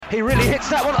He really hits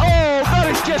that one. Oh,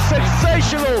 that is just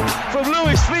sensational from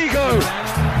Luis Figo.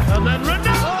 And then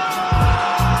Ronaldo!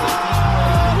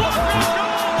 What a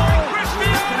goal by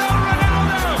Cristiano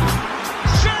Ronaldo!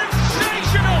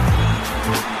 Sensational!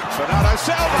 Bernardo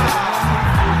Silva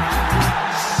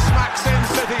smacks in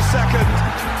City second.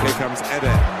 Here comes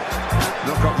Eder.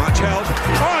 Not got much help.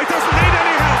 Oh, he doesn't need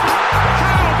any help.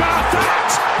 How about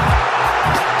that?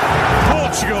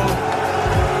 Portugal.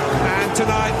 And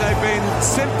tonight they've been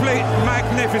simply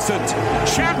magnificent.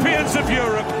 Champions of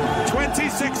Europe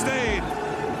 2016.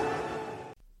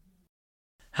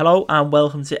 Hello and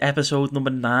welcome to episode number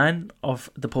 9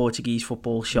 of the Portuguese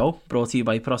Football Show, brought to you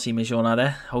by Próxima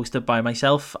Jornada, hosted by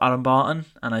myself, Aaron Barton,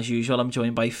 and as usual I'm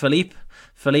joined by Philippe.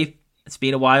 Philippe, it's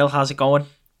been a while, how's it going?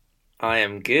 I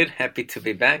am good, happy to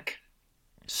be back.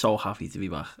 So happy to be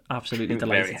back, absolutely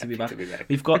delighted to be back. To be back.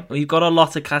 We've got a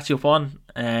lot to catch up on.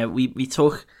 We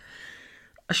took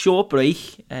a short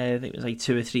break, I think it was like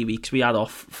 2 or 3 weeks we had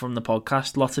off from the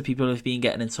podcast. Lots of people have been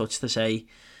getting in touch to say,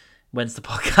 when's the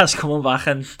podcast coming back?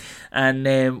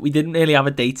 And we didn't really have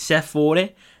a date set for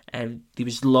it. There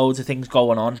was loads of things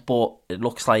going on, but it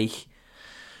looks like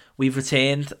we've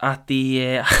returned at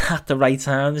the right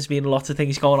time. There's been lots of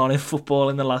things going on in football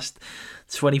in the last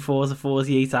 24 to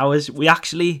 48 hours. We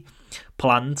actually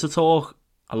planned to talk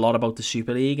a lot about the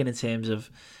Super League and in terms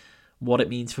of what it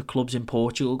means for clubs in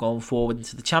Portugal going forward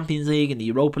into the Champions League and the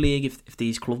Europa League. If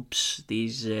these clubs,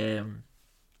 these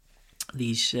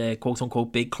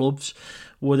quote-unquote big clubs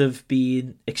would have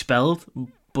been expelled,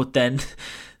 but then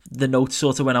the notes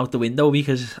sort of went out the window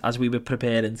because as we were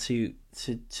preparing to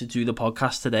do the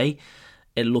podcast today,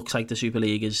 it looks like the Super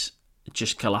League has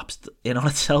just collapsed in on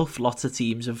itself. Lots of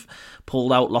teams have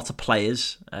pulled out, lots of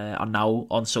players are now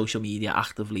on social media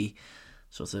actively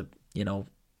sort of,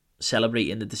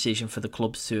 celebrating the decision for the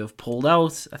clubs to have pulled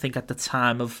out. I think at the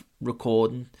time of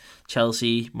recording,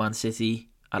 Chelsea, Man City,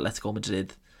 Atletico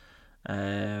Madrid,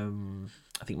 I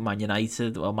think Man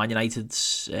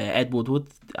United's Ed Woodward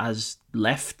has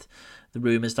left. The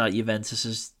rumours that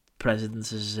Juventus's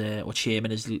president or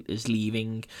chairman is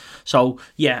leaving. So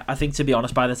yeah, I think to be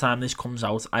honest, by the time this comes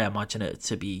out, I imagine it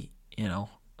to be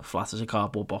flat as a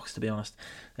cardboard box, to be honest,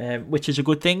 which is a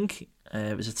good thing.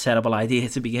 It was a terrible idea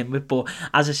to begin with, but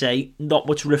as I say, not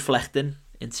much reflecting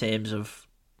in terms of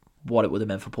what it would have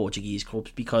meant for Portuguese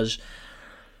clubs, because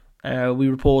we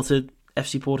reported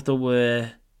FC Porto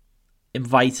were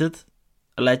invited,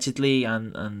 allegedly,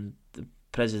 and the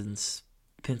president,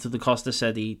 Pinto da Costa,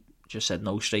 said he just said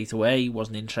no straight away. He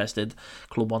wasn't interested.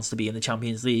 Club wants to be in the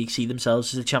Champions League, see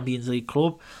themselves as a Champions League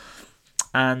club.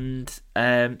 And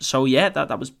so, yeah,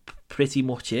 that was pretty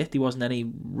much it. There wasn't any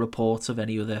reports of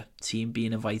any other team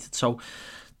being invited. So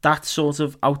that's sort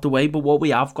of out the way. But what we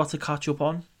have got to catch up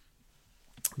on,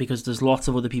 because there's lots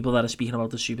of other people that are speaking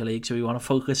about the Super League, so we want to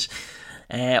focus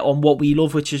on what we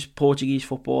love, which is Portuguese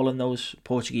football and those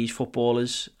Portuguese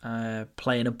footballers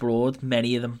playing abroad,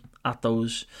 many of them at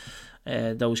those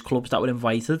clubs that were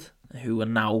invited, who are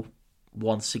now,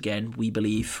 once again, we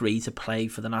believe, free to play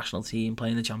for the national team,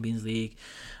 playing the Champions League.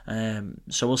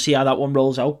 So we'll see how that one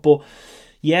rolls out. But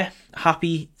yeah,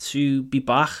 happy to be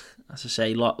back. As I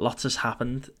say, lots has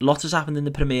happened. Lots has happened in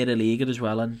the Premier League as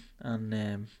well, and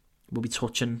we'll be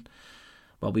touching.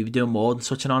 Well, we'll be doing more than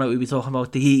touching on it. We'll be talking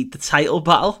about the title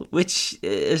battle, which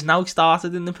has now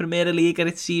started in the Premier League, and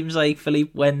it seems like,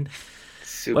 Philippe, when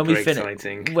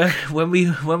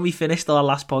we finished our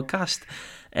last podcast,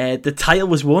 the title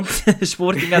was won.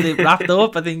 Sporting had it wrapped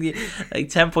up. I think like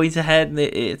 10 points ahead, and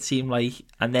it seemed like.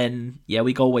 And then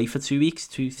we go away for 3 weeks,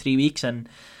 and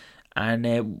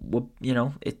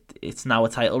it's now a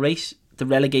title race. The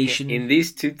relegation in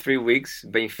these 2-3 weeks,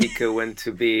 Benfica went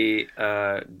to be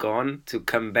gone, to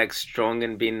come back strong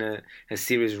and be in a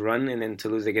serious run, and then to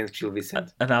lose against Gil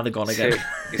Vicente. And now they're gone again. So,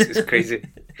 it's crazy.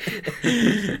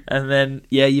 And then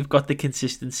you've got the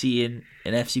consistency in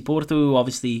FC Porto, who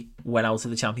obviously went out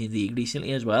of the Champions League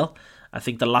recently as well. I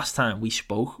think the last time we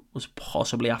spoke was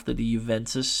possibly after the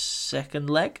Juventus second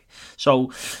leg.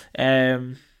 So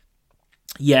lots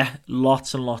and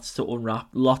lots to unwrap.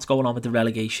 Lots going on with the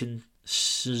relegation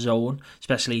zone,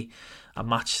 especially a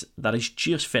match that is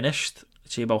just finished,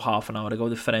 say about half an hour ago,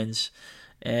 the Friends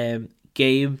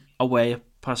game away at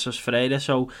Paços Ferreira.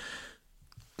 So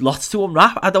lots to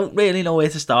unwrap. I don't really know where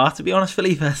to start, to be honest,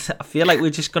 Philippe. I feel like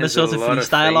we're just going to sort of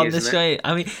freestyle on this way.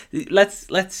 I mean,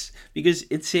 let's because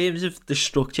in terms of the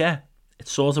structure, it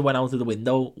sort of went out of the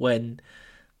window when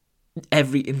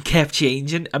everything kept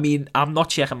changing. I mean, I'm not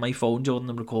checking my phone during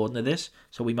the recording of this,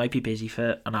 so we might be busy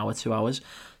for an hour, 2 hours.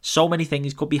 So many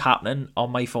things could be happening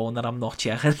on my phone that I'm not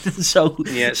checking. so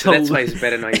that's why it's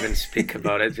better not even speak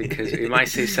about it, because we might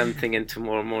say something and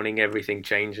tomorrow morning everything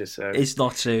changes. So it's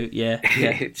not true. Yeah.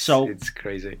 it's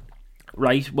crazy.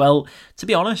 Right. Well, to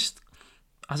be honest,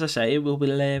 as I say, we'll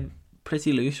be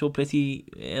pretty loose. It'll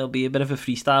be a bit of a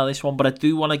freestyle, this one, but I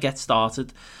do want to get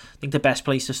started. I think the best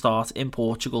place to start in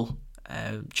Portugal,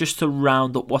 just to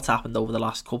round up what's happened over the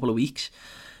last couple of weeks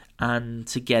and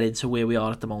to get into where we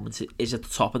are at the moment, is at the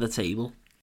top of the table.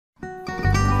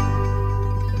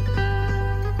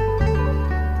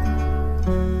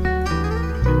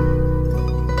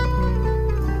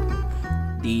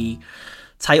 The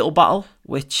title battle,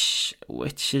 which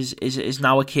is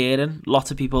now occurring.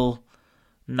 Lots of people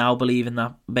now believing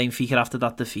that Benfica, after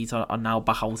that defeat, are now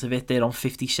back out of it. They're on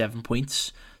 57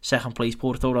 points. Second place,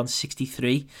 Porto, on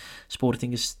 63.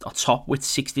 Sporting is on top with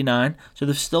 69. So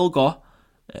they've still got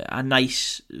a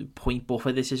nice point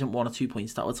buffer. This isn't 1 or 2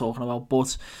 points that we're talking about,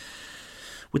 but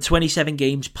with 27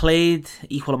 games played,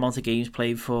 equal amount of games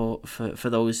played for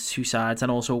those two sides,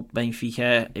 and also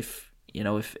Benfica, if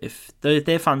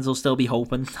their fans will still be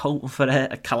hoping for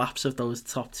a collapse of those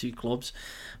top two clubs.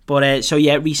 But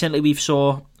recently we've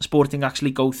saw Sporting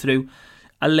actually go through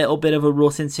a little bit of a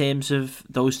rut in terms of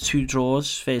those two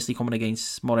draws. Firstly coming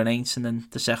against Moreirense, and then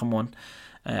the second one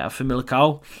for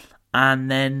Millicao,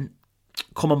 and then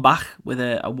coming back with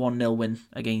a 1-0 win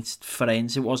against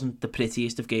Farense. It wasn't the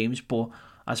prettiest of games, but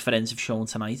as Farense have shown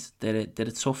tonight, they're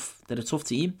a tough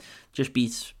team. Just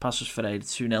beat Paços Ferreira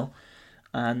 2-0.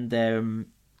 And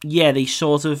they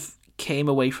sort of came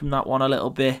away from that one a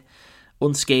little bit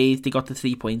unscathed. They got the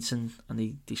 3 points and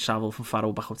they travelled from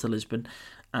Faro back up to Lisbon.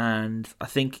 And I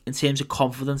think in terms of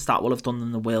confidence, that will have done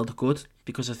them the world of good,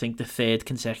 because I think the third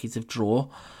consecutive draw,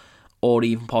 or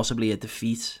even possibly a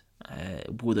defeat,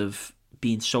 would have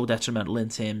been so detrimental in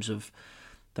terms of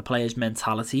the players'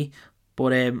 mentality.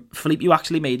 But Philippe, you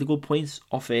actually made a good point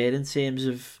off air in terms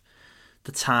of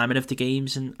the timing of the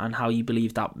games and how you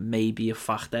believe that may be a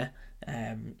factor.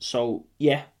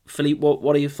 Philippe,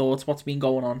 what are your thoughts? What's been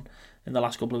going on in the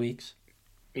last couple of weeks?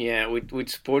 Yeah, with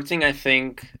Sporting, I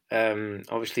think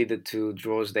obviously the two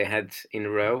draws they had in a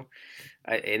row,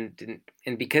 and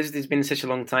because it's been such a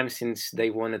long time since they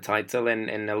won a title,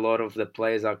 and a lot of the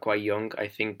players are quite young, I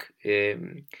think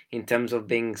in terms of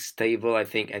being stable, I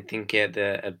think he had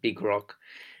a big rock.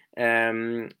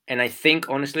 And I think,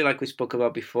 honestly, like we spoke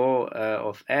about before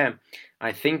off air,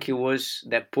 I think it was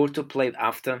that Porto played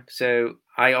after. So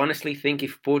I honestly think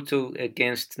if Porto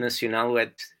against Nacional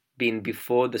had been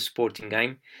before the Sporting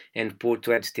game, and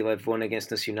Porto had still have won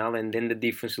against Nacional, and then the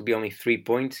difference would be only 3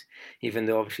 points, even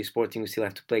though obviously Sporting would still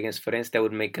have to play against Farense, that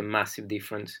would make a massive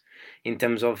difference in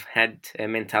terms of head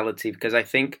mentality. Because I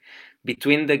think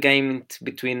between the game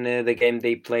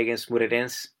they play against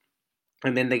Moreirense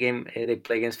and then the game they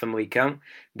play against Famalicão,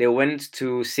 they went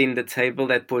to see in the table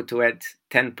that Porto had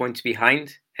 10 points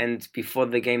behind, and before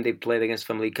the game they played against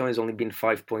Famalicão, it's only been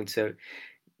 5 points. So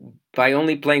by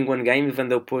only playing one game, even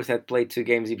though Porto had played 2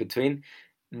 games in between,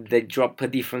 they dropped a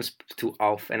difference to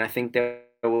half. And I think there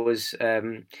was,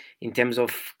 in terms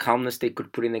of calmness they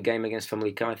could put in the game against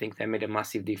Famalicão, I think that made a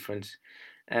massive difference.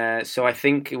 So I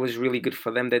think it was really good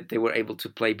for them that they were able to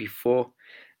play before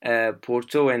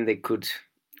Porto, and they could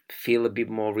feel a bit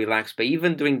more relaxed. But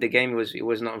even during the game, it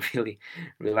was not really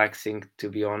relaxing, to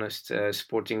be honest.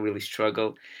 Sporting really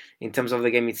struggled. In terms of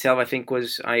the game itself, I think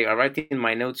I write in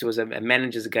my notes, it was a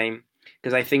manager's game,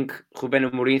 because I think Ruben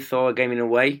Amorim thought a game in a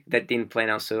way that didn't play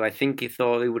out. So I think he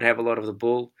thought he would have a lot of the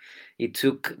ball. He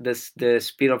took the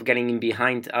speed of getting in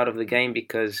behind out of the game,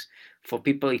 because for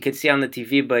people, you could see on the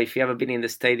TV, but if you ever been in the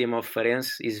stadium of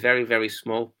Farense, it's very, very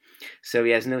small. So he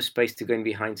has no space to go in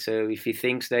behind. So if he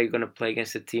thinks they're going to play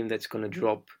against a team that's going to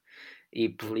drop,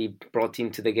 he brought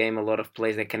into the game a lot of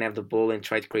players that can have the ball and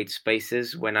try to create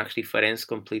spaces, when actually Farense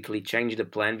completely changed the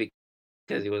plan,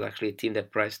 because it was actually a team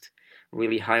that pressed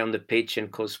really high on the pitch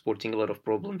and caused Sporting a lot of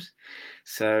problems.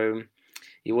 So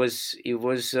it was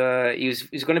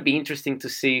going to be interesting to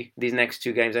see these next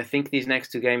 2 games. I think these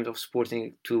next 2 games of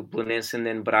Sporting to Belenenses and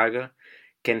then Braga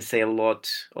can say a lot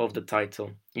of the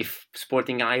title. If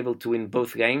Sporting are able to win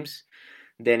both games,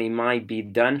 then it might be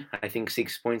done. I think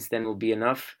 6 points then will be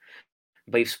enough.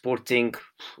 But if Sporting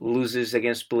loses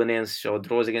against Belenenses or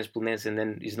draws against Belenenses and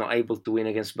then is not able to win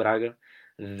against Braga,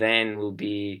 then will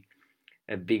be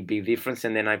a big difference.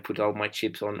 And then I put all my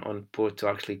chips on Porto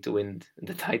actually to win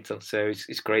the title. So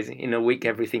it's crazy. In a week,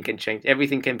 everything can change.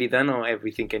 Everything can be done or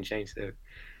everything can change. So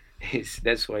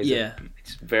that's why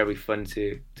it's very fun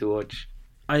to watch.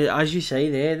 as you say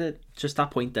there, just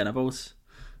that point then about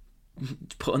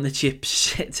putting the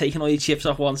chips, taking all your chips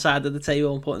off one side of the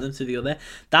table and putting them to the other.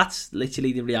 That's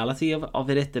literally the reality of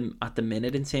it at the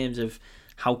minute in terms of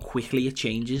how quickly it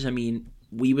changes. I mean,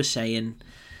 we were saying,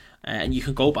 and you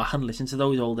can go back and listen to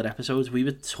those older episodes, we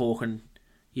were talking,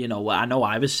 I know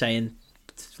I was saying,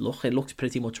 look, it looks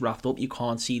pretty much wrapped up. You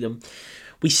can't see them.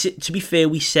 To be fair,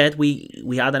 we said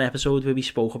we had an episode where we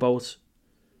spoke about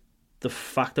the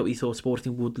fact that we thought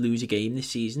Sporting would lose a game this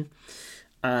season.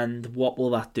 And what will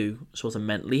that do sort of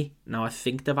mentally? Now, I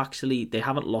think they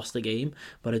haven't lost a game,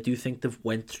 but I do think they've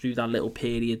went through that little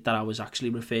period that I was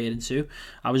actually referring to.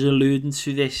 I was alluding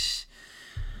to this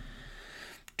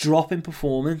drop in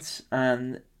performance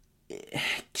and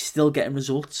still getting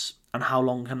results, and how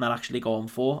long can that actually go on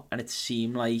for? And it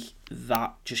seemed like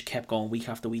that just kept going week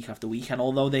after week after week. And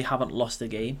although they haven't lost a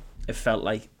game, it felt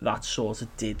like that sort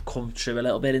of did come true a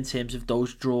little bit in terms of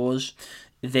those draws.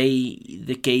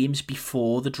 The games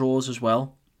before the draws as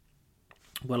well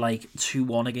were like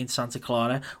 2-1 against Santa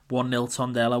Clara, 1-0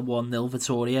 Tondela, 1-0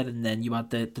 Vitoria, and then you had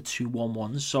the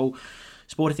 2-1-1s. So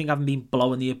Sporting haven't been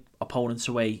blowing the opponents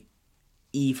away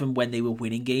even when they were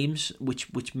winning games,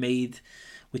 which made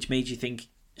you think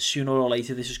sooner or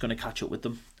later this is going to catch up with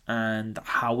them, and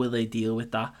how will they deal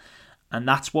with that? And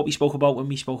that's what we spoke about when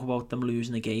we spoke about them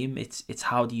losing the game. It's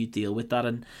how do you deal with that?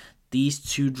 And these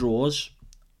two draws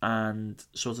and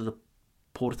sort of the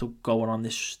Porto going on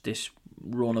this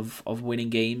run of winning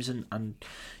games and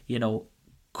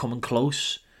coming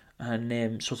close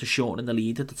and sort of shortening the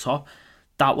lead at the top,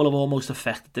 that will have almost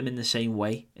affected them in the same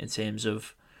way in terms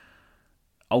of,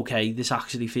 okay, this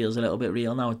actually feels a little bit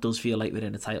real now. It does feel like we're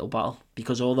in a title battle.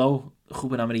 Because although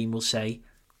Ruben Amorim will say,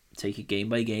 take it game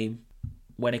by game,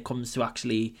 when it comes to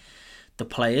actually the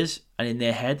players and in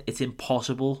their head, it's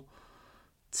impossible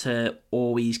to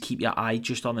always keep your eye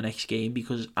just on the next game,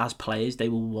 because as players they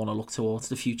will want to look towards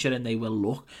the future, and they will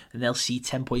look and they'll see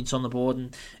 10 points on the board,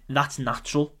 and that's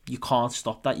natural. You can't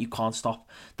stop that.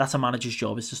 That's a manager's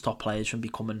job, is to stop players from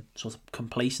becoming sort of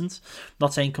complacent.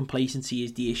 Not saying complacency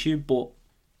is the issue, but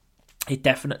it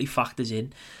definitely factors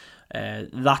in.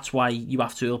 That's why you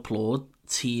have to applaud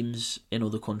teams in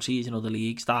other countries, in other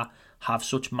leagues, that have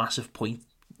such massive point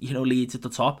leads at the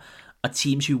top, are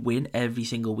teams who win every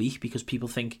single week, because people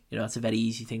think that's a very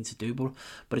easy thing to do,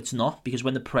 but it's not, because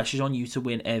when the pressure's on you to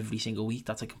win every single week,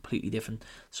 that's a completely different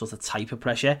sort of type of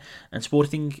pressure. And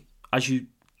Sporting, as you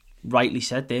rightly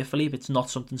said there, Philippe, it's not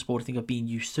something Sporting have been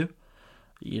used to.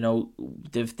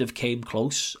 They've came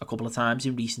close a couple of times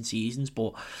in recent seasons,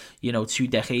 but 2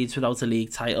 decades without a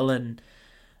league title, and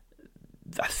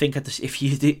I think if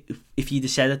you'd have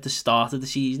said at the start of the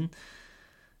season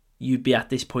you'd be at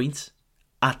this point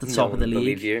at the top of the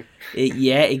league.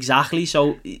 Yeah, exactly.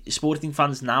 So Sporting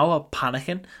fans now are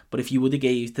panicking, but if you would have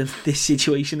gave them this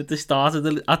situation at the start of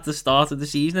the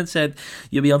season and said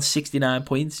you'll be on 69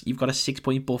 points, you've got a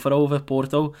 6-point buffer over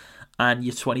Porto, and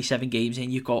you're 27 games in,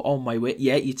 you go, oh my word,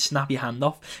 yeah, you'd snap your hand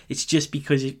off. It's just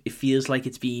because it feels like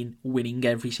it's been winning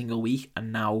every single week,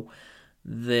 and now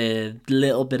the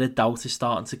little bit of doubt is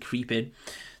starting to creep in.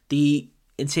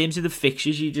 In terms of the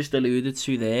fixtures you just alluded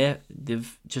to there,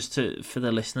 for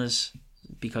the listeners,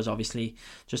 because obviously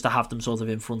just to have them sort of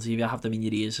in front of you, have them in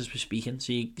your ears as we're speaking.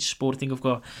 So Sporting have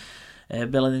got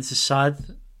Belenenses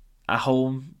SAD at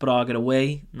home, Braga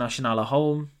away, Nacional at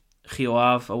home, Rio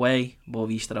Ave away,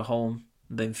 Boavista at home,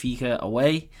 Benfica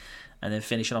away, and then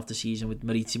finishing off the season with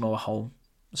Marítimo at home.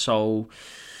 So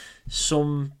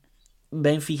some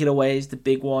Benfica away is the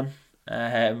big one.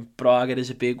 Braga is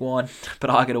a big one.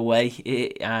 Braga away,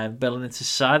 Belenenses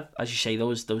SAD, as you say,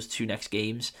 those 2 next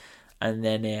games, and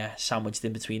then sandwiched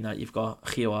in between that you've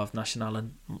got Rio Ave, Nacional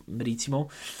and Marítimo.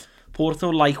 Porto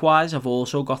likewise have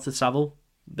also got to travel.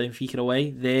 Benfica away,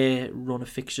 their run of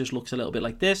fixtures looks a little bit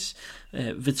like this: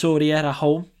 Vitoria at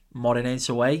home, Moreirense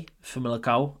away,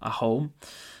 Famalicão at home.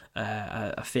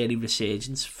 A fairly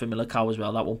resurgence for Famalicão as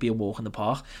well. That won't be a walk in the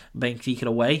park. Benfica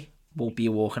away won't be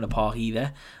a walk in the park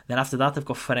either. Then after that they've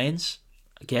got Farense.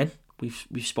 Again,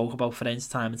 we've spoke about Farense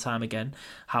time and time again,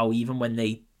 how even when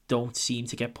they don't seem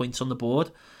to get points on the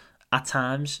board, at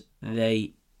times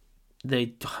they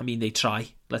try.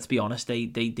 Let's be honest, they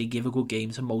give a good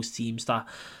game to most teams that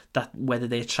whether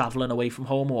they're travelling away from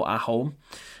home or at home.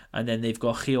 And then they've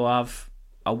got Rio Ave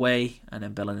away, and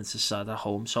then Belenenses SAD at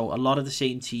home. So a lot of the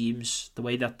same teams, the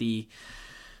way that the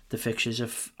fixtures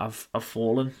have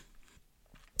fallen,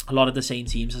 a lot of the same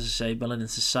teams, as I say,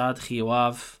 Belenenses SAD, Rio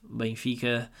Ave,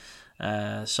 Benfica.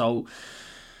 So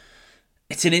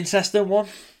it's an interesting one.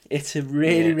 It's a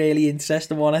really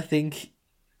interesting one, I think.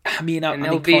 I mean, and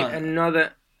there'll be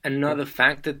another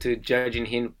factor to judging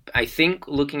him. I think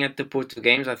looking at the Porto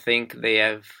games, I think they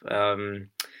have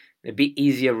a bit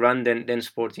easier run than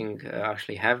Sporting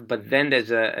actually have. But then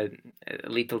there's a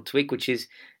little tweak, which is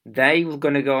they were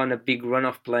going to go on a big run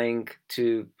of playing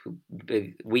to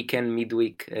weekend,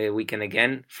 midweek, weekend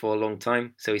again for a long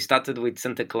time. So he started with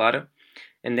Santa Clara,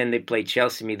 and then they played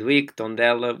Chelsea midweek,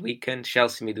 Tondela weekend,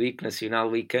 Chelsea midweek, Nacional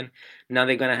weekend. Now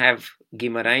they're going to have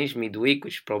Guimarães midweek,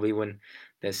 which probably when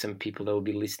there's some people that will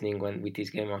be listening when with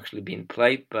this game actually being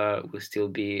played, but will still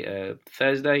be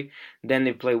Thursday. Then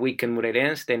they play weekend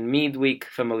Moreirense, then midweek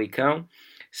Famalicão.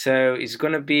 So it's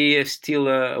going to be still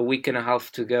a week and a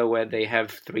half to go where they have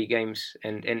 3 games.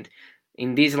 And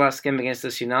in this last game against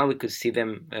Nacional, we could see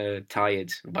them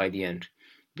tired by the end,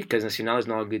 because Nacional is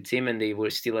not a good team and they were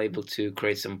still able to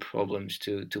create some problems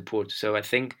to Porto. So I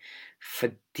think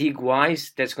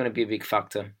fatigue-wise, that's going to be a big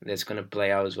factor that's going to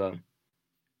play out as well.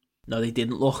 No, they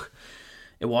didn't look.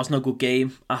 It wasn't a good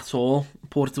game at all.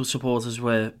 Porto supporters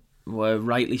were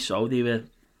rightly so. They were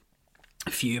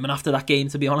fuming after that game,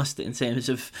 to be honest, in terms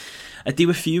of... they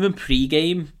were fuming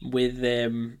pre-game with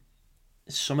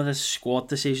some of the squad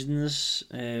decisions.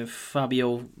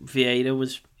 Fabio Vieira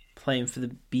was playing for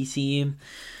the B team.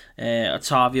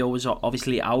 Otavio was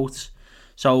obviously out.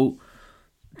 So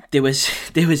there was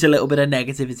a little bit of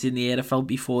negativity in the air, I felt,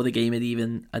 before the game had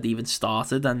even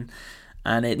started,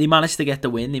 and they managed to get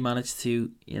the win. They managed to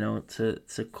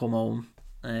to come home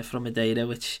from Madeira,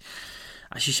 which,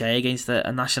 as you say, against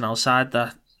a Nacional side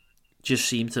that just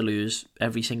seemed to lose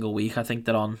every single week. I think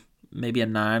they're on maybe a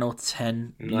 9 or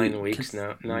 10 9 weeks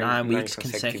now. 9 weeks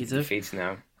consecutive defeats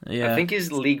now. Yeah. I think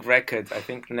his league record, I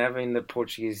think never in the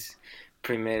Portuguese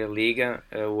Primeira Liga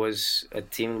was a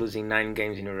team losing 9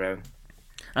 games in a row.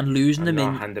 And losing them in...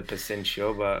 I'm not 100%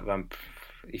 sure, but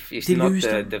if it's not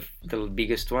the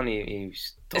biggest one,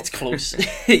 it's close.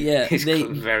 Yeah, it's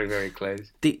very, very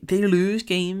close. They lose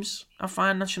games, I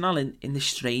find, Nacional, in the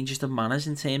strangest of manners,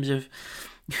 in terms of...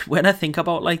 When I think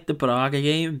about like the Braga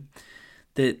game,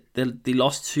 they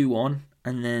lost 2-1,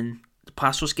 and then the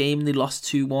Passos game, they lost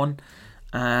 2-1,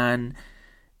 and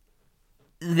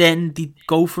then they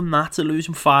go from that to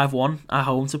losing 5-1 at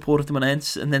home to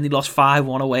Portimonense, and then they lost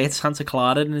 5-1 away at Santa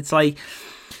Clara, and it's like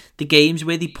the games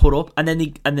where they put up, and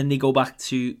then they go back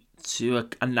to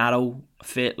a narrow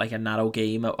fit, like a narrow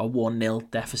game, a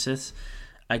 1-0 deficit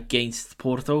against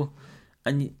Porto,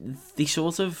 and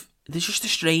they're just a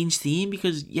strange team,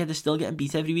 because they're still getting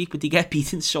beat every week, but they get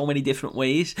beat in so many different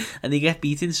ways, and they get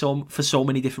beaten for so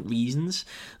many different reasons.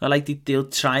 Like they'll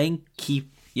try and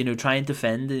try and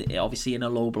defend, obviously in a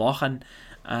low block, and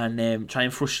try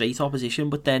and frustrate opposition.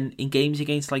 But then in games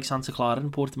against like Santa Clara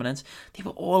and Portimonense, they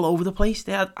were all over the place.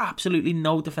 They had absolutely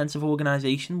no defensive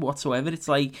organisation whatsoever. It's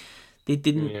like they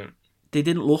didn't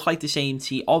look like the same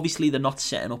team. Obviously, they're not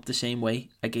setting up the same way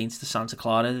against the Santa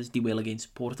Clara as they will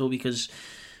against Porto, because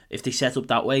if they set up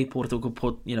that way, Porto could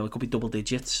put, it could be double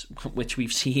digits, which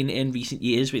we've seen in recent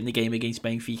years in the game against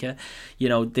Benfica.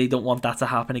 They don't want that to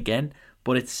happen again.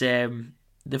 But it's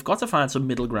they've got to find some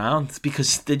middle ground,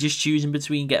 because they're just choosing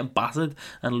between getting battered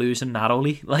and losing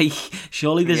narrowly. Like,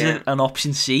 surely there's an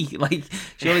option C. Like,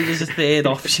 surely there's a third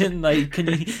option. Like, can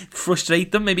you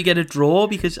frustrate them? Maybe get a draw,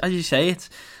 because, as you say, it's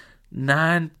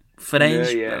 9 frames.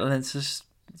 And it's just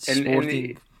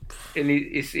Sporting. And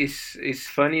it's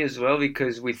funny as well,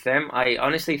 because with them, I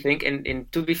honestly think,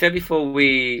 and to be fair, before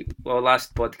our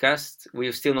last podcast, we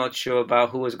were still not sure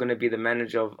about who was going to be the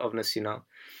manager of Nacional.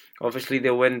 Obviously, they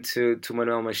went to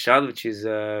Manuel Machado, which is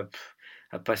a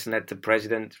person that the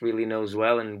president really knows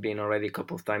well, and been already a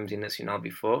couple of times in Nacional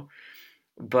before.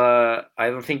 But I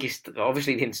don't think he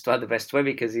didn't start the best way,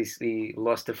 because he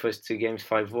lost the first 2 games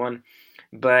 5-1.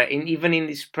 But even in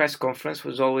this press conference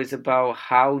was always about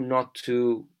how not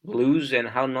to lose and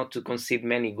how not to concede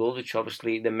many goals, which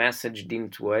obviously the message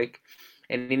didn't work.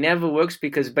 And it never works,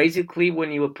 because basically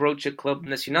when you approach a club,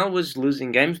 Nacional was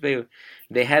losing games, but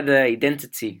they had an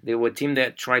identity. They were a team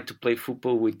that tried to play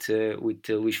football with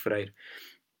Luis Freire.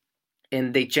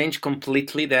 And they changed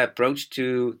completely their approach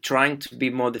to trying to be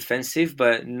more defensive,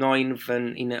 but not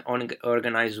even in an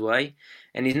organized way.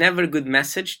 And it's never a good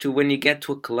message to, when you get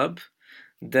to a club,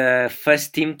 the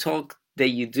first team talk that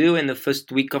you do in the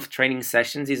first week of training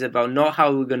sessions is about not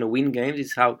how we're going to win games,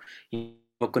 it's how you're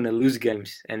going to lose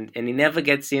games. And it never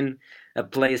gets in a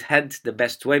player's head the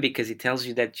best way, because it tells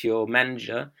you that your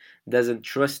manager doesn't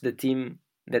trust the team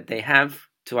that they have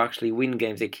to actually win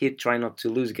games. They keep trying not to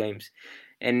lose games.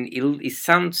 And it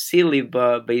sounds silly,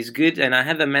 but it's good. And I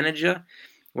had a manager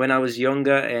when I was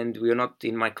younger, and we were not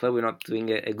in my club, we were not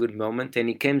doing a good moment. And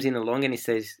he comes in along and he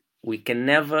says, we can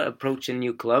never approach a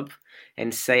new club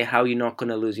and say how you're not going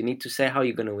to lose. You need to say how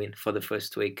you're going to win for the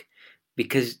first week,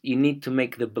 because you need to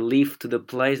make the belief to the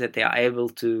players that they are able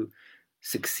to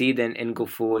succeed and go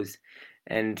forward.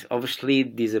 And obviously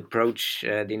this approach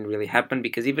didn't really happen,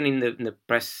 because even in the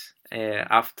press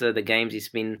after the games, it's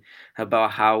been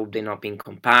about how they're not being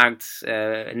compact,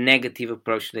 a negative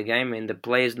approach to the game, and the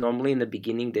players normally in the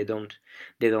beginning they don't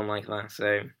like that.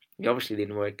 So it obviously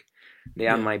didn't work. They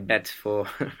are my bet for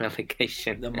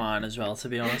relegation. The mine as well, to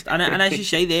be honest. And as you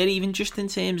say there, even just in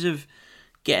terms of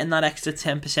getting that extra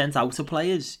 10% out of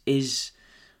players is,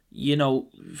 you know,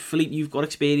 Philippe, you've got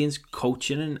experience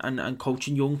coaching and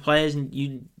coaching young players,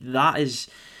 and that is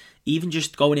even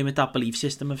just going in with that belief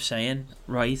system of saying,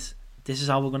 right, this is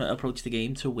how we're going to approach the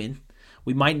game to win.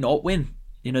 We might not win.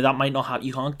 You know, that might not happen.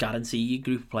 You can't guarantee your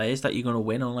group of players that you're going to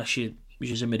win unless you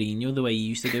use a Mourinho the way you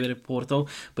used to do it at Porto.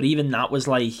 But even that was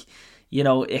like, you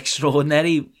know,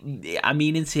 extraordinary. I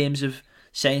mean, in terms of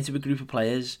saying to a group of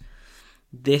players,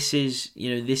 this is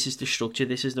the structure,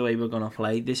 this is the way we're going to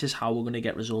play, this is how we're going to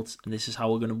get results, and this is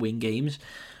how we're going to win games.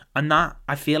 And that,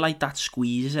 I feel like that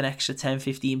squeezes an extra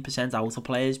 10-15% out of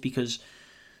players, because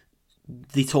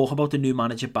they talk about the new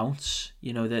manager bounce,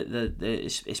 you know,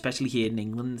 the especially here in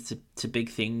England, it's a big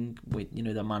thing with, you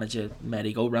know, the manager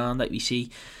merry-go-round that we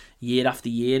see year after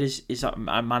year, is that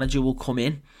a manager will come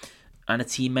in and a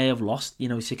team may have lost, you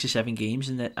know, 6 or 7 games,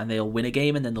 and they'll win a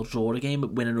game, and then they'll draw a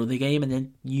game, win another game, and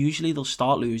then usually they'll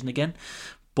start losing again.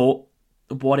 But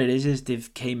what it is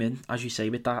they've came in, as you say,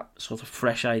 with that sort of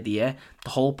fresh idea.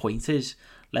 The whole point is,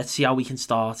 let's see how we can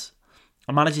start.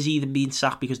 A manager's either been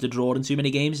sacked because they're drawing too many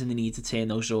games and they need to turn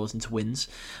those draws into wins,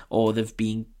 or they've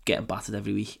been getting battered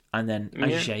every week. And then,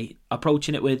 as you say,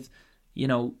 approaching it with, you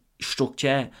know,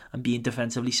 structure and being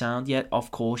defensively sound. Yet, of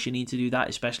course, you need to do that,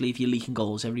 especially if you're leaking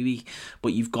goals every week.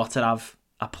 But you've got to have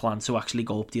a plan to actually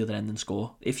go up the other end and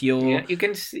score. If you're, you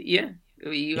can see,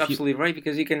 you're absolutely right,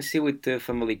 because you can see with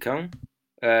Famalicão,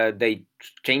 they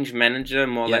changed manager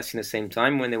more or less in the same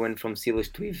time when they went from Silas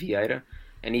to Vieira,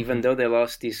 and even though they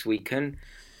lost this weekend,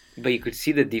 but you could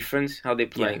see the difference how they're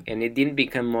playing, and it didn't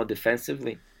become more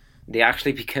defensively. They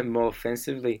actually became more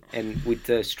offensively, and with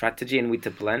the strategy and with the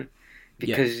plan.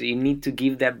 Because you need to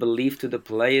give that belief to the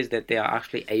players that they are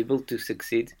actually able to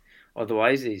succeed.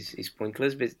 Otherwise, it's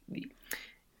pointless. But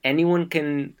anyone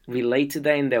can relate to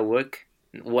that in their work.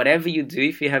 Whatever you do,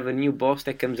 if you have a new boss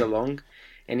that comes along,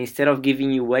 and instead of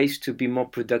giving you ways to be more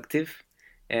productive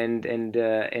and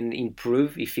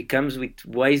improve, if he comes with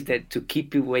ways that to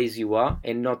keep you ways you are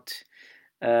and not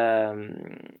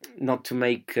to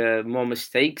make more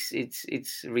mistakes,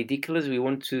 it's ridiculous. We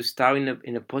want to start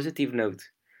in a positive note.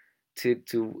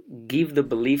 To give the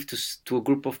belief to a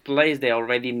group of players they are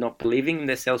already not believing in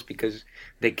themselves, because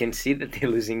they can see that they're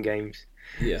losing games.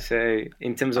 Yeah. So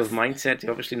in terms of mindset,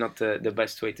 obviously not the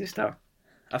best way to start.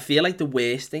 I feel like the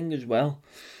worst thing as well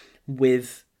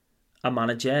with a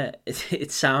manager,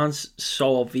 it sounds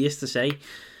so obvious to say,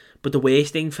 but the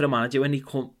worst thing for a manager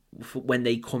when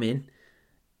they come in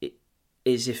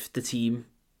is if the team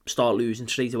start losing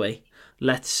straight away.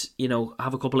 Let's, you know,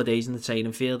 have a couple of days in the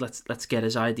training field. Let's get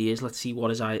his ideas. Let's see what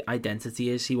his identity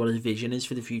is. See what his vision is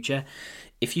for the future.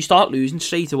 If you start losing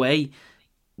straight away,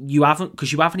 you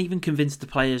haven't even convinced the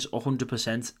players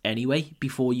 100% anyway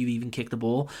before you even kick the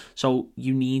ball. So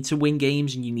you need to win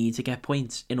games and you need to get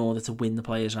points in order to win the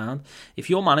players round. If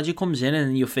your manager comes in and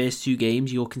in your first 2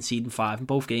 games you're conceding 5 in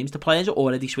both games, the players are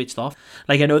already switched off.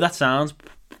 Like, I know that sounds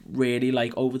really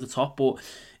like over the top, but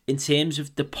in terms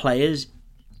of the players,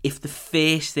 if the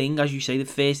first thing, as you say, the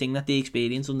first thing that they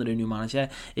experience under a new manager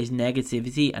is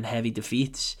negativity and heavy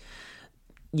defeats,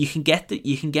 you can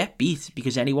get beat,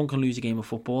 because anyone can lose a game of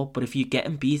football. But if you're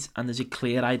getting beat and there's a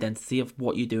clear identity of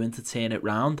what you're doing to turn it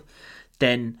round,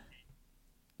 then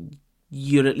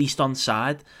you're at least on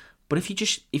side. But if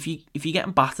you're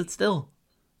getting battered still,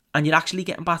 and you're actually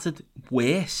getting battered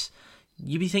worse,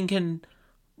 you'd be thinking,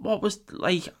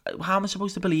 how am I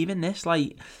supposed to believe in this?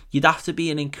 Like, you'd have to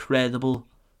be an incredible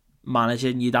manager,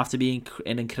 and you'd have to be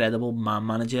an incredible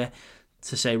manager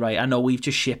to say, right, I know we've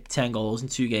just shipped 10 goals in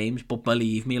 2 games, but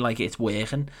believe me, like, it's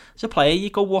working. As a player, you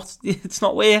go, what? It's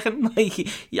not working. Like,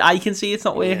 I can see it's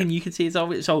not working. You can see it's not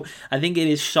working. So I think it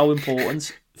is so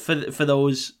important for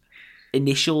those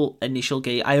initial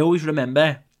games. I always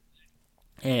remember,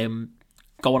 going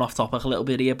off topic a little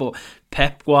bit here, but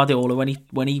Pep Guardiola,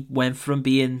 when he went from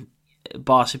being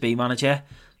Barca B manager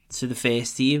to the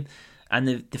first team, and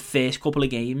the first couple of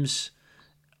games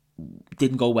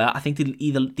didn't go well. I think they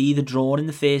either drawn in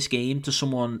the first game to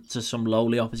some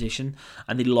lowly opposition,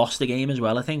 and they lost the game as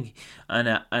well, I think. And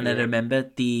I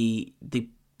remember the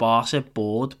Barca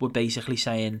board were basically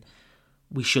saying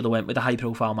we should have went with a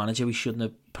high-profile manager. We shouldn't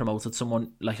have promoted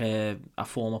someone like a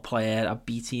former player, a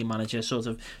B-team manager, sort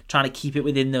of trying to keep it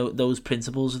within those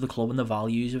principles of the club and the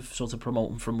values of sort of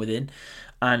promoting from within.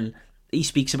 And he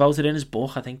speaks about it in his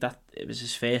book. I think that it was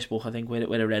his first book, I think, where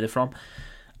I read it from.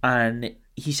 And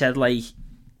he said, like,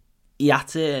 he had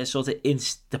to sort of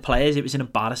the players, it was an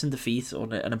embarrassing defeat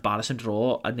or an embarrassing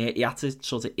draw, and he had to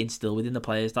sort of instill within the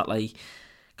players that, like,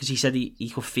 because he said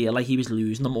he could feel like he was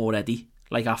losing them already,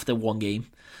 like after one game.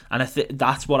 And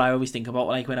that's what I always think about,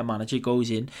 like when a manager go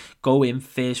in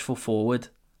first foot forward,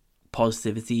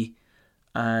 positivity,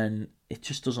 and it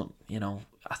just doesn't,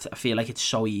 I feel like it's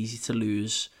so easy to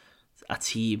lose a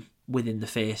team within the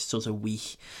first sort of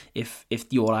week if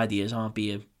your ideas aren't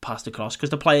being passed across, because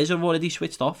the players have already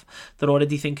switched off. They're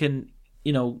already thinking,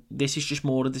 this is just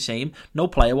more of the same. No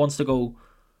player wants to go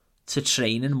to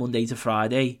training Monday to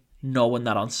Friday knowing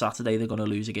that on Saturday they're going to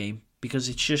lose a game, because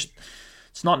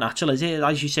it's not natural, is it?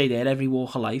 As you say there, every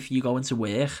walk of life, you go into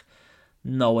work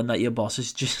knowing that your boss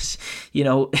is just, you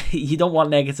don't want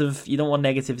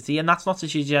negativity. And that's not to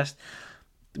suggest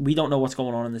we don't know what's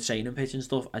going on in the training pitch and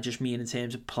stuff. I just mean in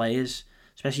terms of players,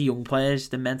 especially young players,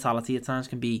 the mentality at times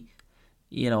can be,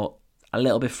 a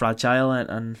little bit fragile,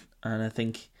 and I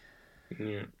think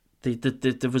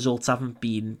the results haven't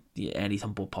been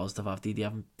anything but positive, have they? They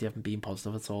haven't been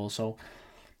positive at all. So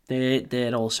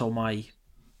they're also my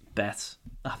bet,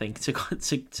 I think, to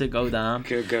go down.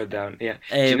 Go down, yeah.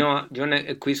 Do you want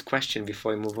a quiz question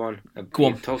before we move on? Go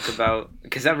on. Talk about,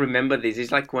 because I remember this.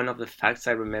 It's like one of the facts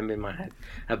I remember in my head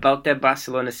about their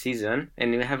Barcelona season,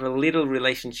 and you have a little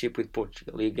relationship with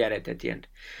Portugal. You get it at the end.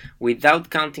 Without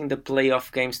counting the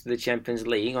playoff games to the Champions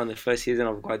League on the first season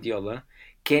of Guardiola,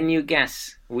 can you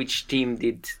guess which team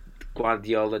did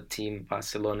Guardiola team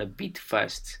Barcelona beat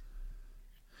first?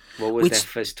 What was their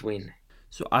first win?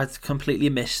 So I completely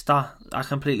missed that. I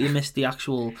completely missed the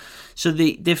actual... So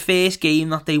the first game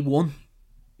that they won?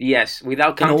 Yes,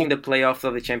 without counting the playoffs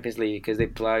of the Champions League, because they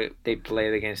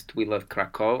played against We Love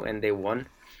Krakow and they won.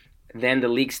 Then the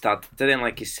league started, and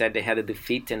like you said, they had a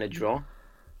defeat and a draw.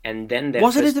 And then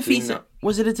was it a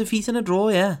defeat and a draw?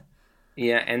 Yeah.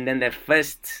 Yeah, and then their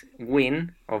first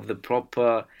win of the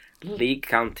proper league,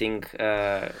 counting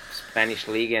Spanish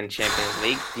League and Champions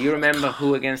League. Do you remember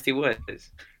who against it was?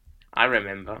 I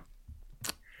remember.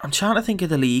 I'm trying to think of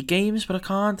the league games, but I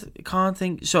can't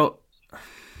think. So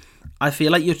I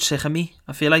feel like you're tricking me.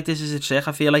 I feel like this is a trick.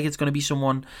 I feel like it's going to be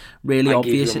someone really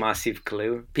obvious. Give you a massive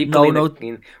clue. People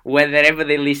wherever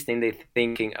they're listening, they're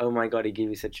thinking, "Oh my god, he gave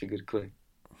you such a good clue."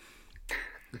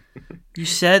 You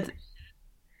said.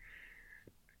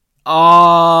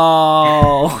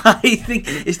 Oh, I think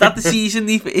is that the season?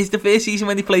 Is the first season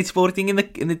when they played Sporting in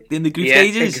the group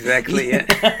stages? Exactly. Yeah.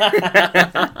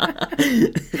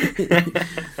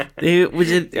 It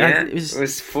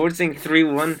was Sporting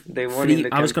 3-1. They won in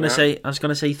the. I was gonna say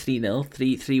 3-0,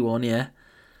 3-1. Yeah,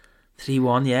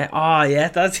 3-1. Yeah. Oh yeah,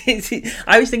 that's it.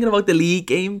 I was thinking about the league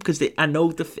game because I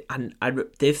know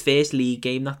their first league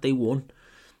game that they won.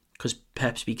 Because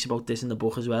Pep speaks about this in the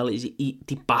book as well, is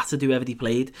they battered whoever they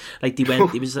played. Like they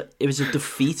went, it was a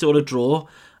defeat or a draw,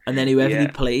 and then whoever they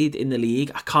played in the league,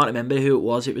 I can't remember who it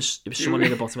was. It was someone near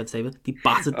the bottom of the table. They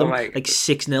battered them like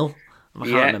 6-0. I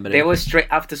can't remember. They were straight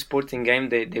after Sporting game.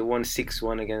 They won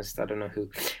 6-1 against I don't know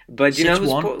who. But you know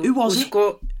who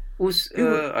was it?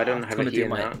 I don't have it here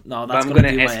now. No, but I'm going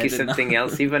to ask you something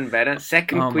else even better.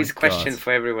 Second quiz question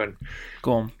for everyone.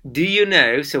 Go on. Do you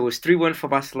know, so it was 3-1 for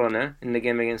Barcelona in the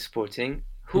game against Sporting.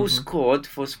 Who scored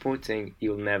for Sporting?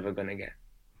 You're never going to get.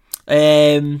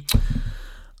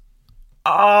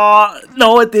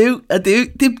 No, I do.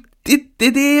 Did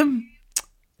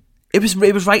it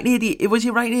was right near the. Was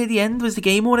it right near the end? Was the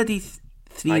game already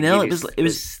 3-0? It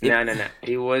was. No.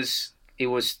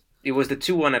 It was the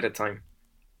 2-1 at the time.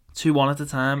 2-1 at the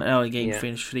time. Oh, the game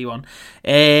finished 3-1.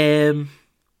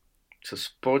 So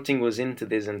Sporting was into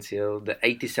this until the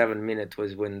 87th minute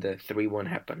was when the 3-1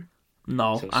 happened.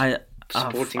 No, so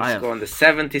Sporting scored on the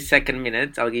 72nd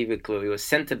minute. I'll give you a clue. He was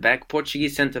centre back,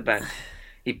 Portuguese centre back.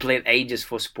 He played ages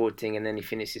for Sporting, and then he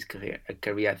finished his career I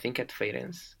think at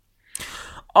Feirense.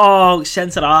 Oh,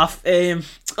 centre half.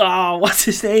 What's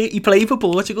his name? He played for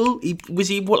Portugal. Was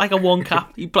he like a one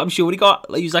cap? I'm sure he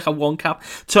was like a one cap.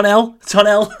 Tonel.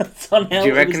 Do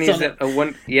you reckon he's a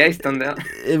one? Yeah, he's Tonel.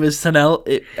 It was Tonel.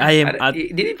 Did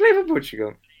he play for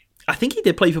Portugal? I think he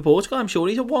did play for Portugal. I'm sure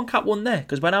he's a one cap one there.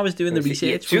 Because when I was doing the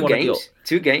research, two games.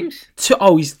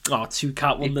 He's 2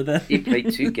 cap wonder there. He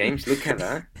played 2 games. Look at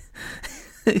that.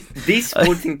 This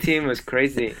Sporting team was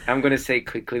crazy. I'm going to say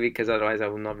quickly because otherwise I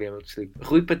will not be able to sleep.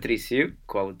 Rui Patricio,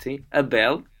 quality.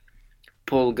 Abel,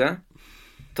 Polga,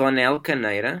 Tonel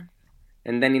Caneira,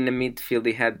 and then in the midfield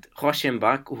he had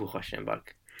Rochenbach,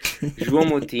 João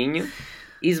Moutinho,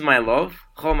 Ismailov,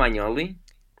 Romagnoli,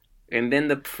 and then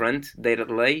the front,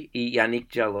 Derlei and Yannick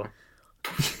Jallo.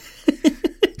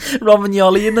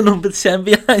 Romagnoli in the number 10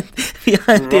 behind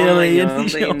Derlei and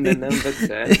Romagnoli in the number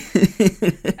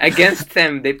 10. Against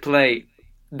them, they play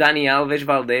Dani Alves,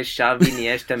 Valdez, Xavi,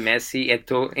 Iniesta, Messi,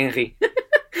 Eto'o, Henry.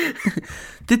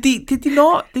 Did he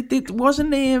not?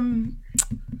 Wasn't who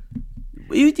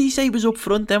did he say was up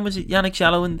front then? Was it Yannick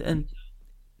Jallo and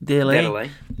Derlei?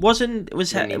 Was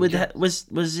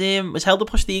Helder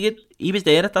Postiga? He was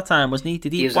there at that time, wasn't he?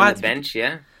 He was on the bench,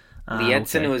 yeah.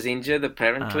 Lietzen was injured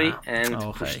apparently, and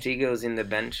Postiga was in the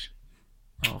bench.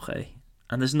 Okay,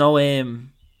 and there's no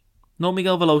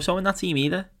Miguel Veloso in that team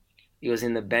either. He was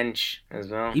in the bench as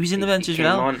well. He was in the bench as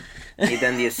well. He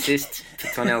done the assist to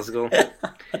Tonel's goal.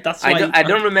 That's I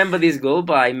don't remember this goal,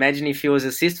 but I imagine if it was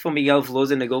assist from Miguel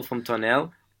Veloso and a goal from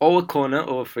Tonel, or a corner,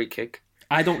 or a free kick.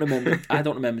 I don't remember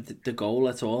the goal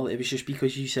at all. It was just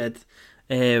because you said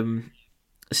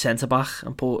centre back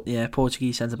and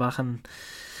Portuguese centre back, and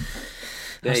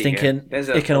I was thinking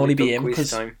it can only be him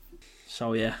because.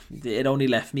 So yeah, it only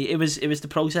left me. It was the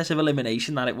process of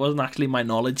elimination that it wasn't actually my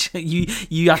knowledge.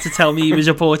 You had to tell me he was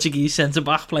a Portuguese centre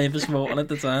back playing for Sporting at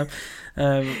the time.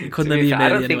 It couldn't have been. I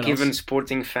don't think even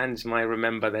Sporting fans might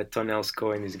remember that Tonel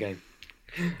score in this game.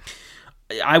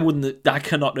 I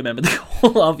cannot remember the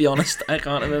goal. I'll be honest, I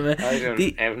can't remember.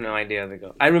 I have no idea the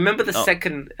goal. I remember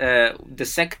the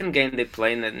second game they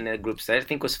played in the group stage. I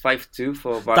think it was 5-2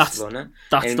 for Barcelona.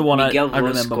 That's the one Miguel I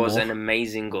remember scores more. An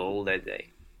amazing goal that day.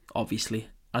 Obviously,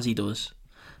 as he does.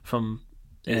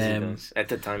 At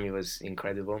the time, he was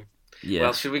incredible. Yeah.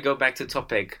 Well, should we go back to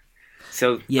topic?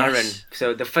 So, yes. Aaron,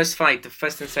 so the first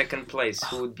and second place,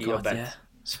 who would be your bet? Yeah.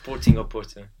 Sporting or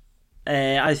Porto?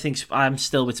 I think I'm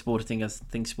still with Sporting. I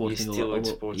think Sporting. You're still with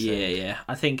Sporting. Yeah.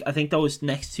 I think those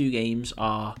next two games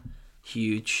are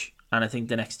huge, and I think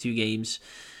the next two games,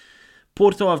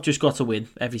 Porto have just got to win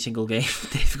every single game.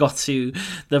 They've got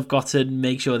to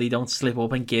make sure they don't slip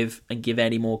up and give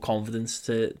any more confidence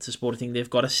to Sporting. They've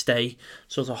got to stay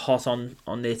sort of hot on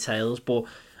their tails. But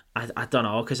I don't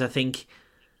know, because I think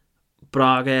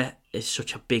Braga is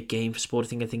such a big game for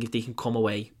Sporting. I think if they can come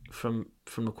away from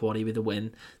the quarry with a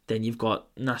win, then you've got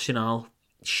Nacional.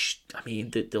 I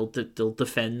mean, they'll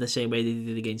defend the same way they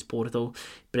did against Porto,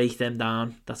 break them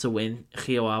down. That's a win.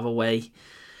 Rio Ave away.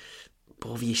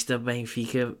 Boavista,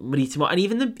 Benfica, Marítimo, and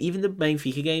even the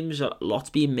Benfica games, a lot's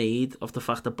being made of the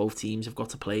fact that both teams have got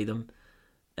to play them,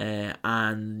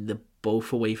 and they're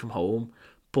both away from home.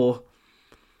 But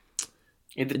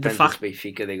it depends which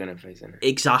Benfica they're going to face.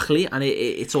 Exactly, and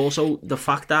it's also the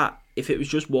fact that if it was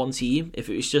just one team, if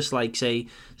it was just like, say,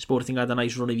 Sporting had a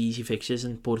nice run of easy fixtures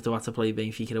and Porto had to play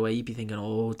Benfica away, you'd be thinking,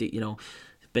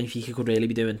 Benfica could really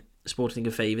be doing Sporting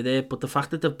a favour there. But the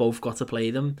fact that they've both got to play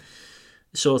them,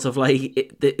 sort of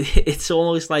like it's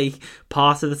almost like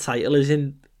part of the title is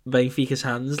in Benfica's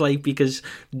hands, like, because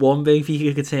one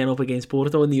Benfica could turn up against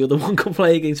Porto and the other one could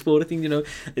play against Sporting.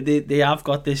 They have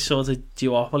got this sort of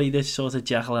duopoly, this sort of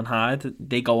Jekyll and Hyde.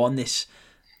 They go on this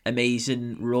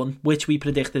amazing run, which we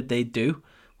predicted they'd do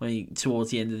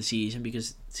towards the end of the season,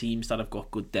 because teams that have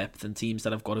got good depth and teams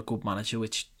that have got a good manager,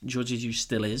 which Jorge Jesus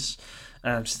still is,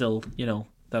 still,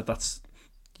 that's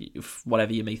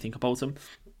whatever you may think about him,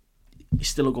 he's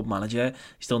still a good manager.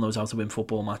 He still knows how to win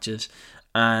football matches,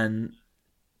 and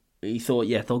he thought,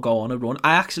 they'll go on a run.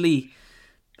 I actually,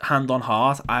 hand on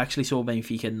heart, I actually saw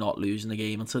Benfica not losing the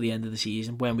game until the end of the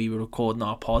season when we were recording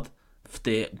our pod,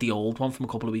 the old one from a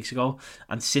couple of weeks ago,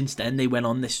 and since then they went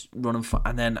on this run,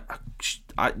 and then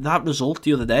that result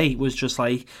the other day was just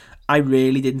like, I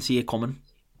really didn't see it coming.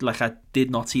 Like, I did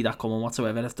not see that coming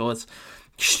whatsoever. I thought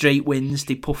straight wins.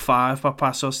 They put 5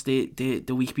 past us the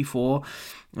week before.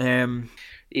 It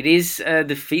is a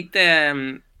defeat.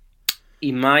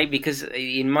 Because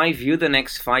in my view, the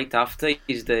next fight after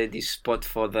is the spot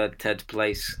for the third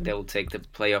place. They will take the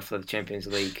playoff of the Champions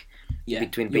League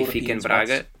between Benfica and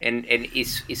Braga, and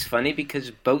it's funny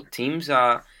because both teams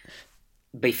are.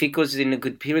 Benfica's in a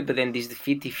good period, but then this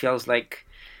defeat, it feels like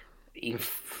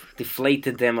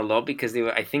deflated them a lot, because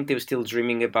I think they were still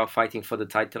dreaming about fighting for the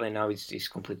title, and now it's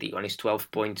completely on. It's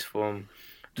 12 points from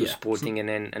Sporting, and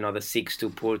then another 6 to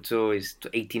Porto, is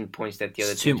 18 points that the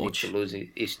other team need to lose.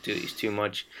 Is too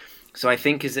much. So I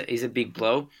think is a big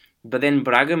blow. But then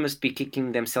Braga must be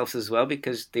kicking themselves as well,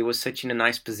 because they were such in a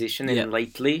nice position, and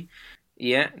lately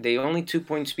they're only 2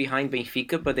 points behind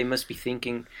Benfica, but they must be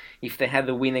thinking if they had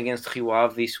the win against Rio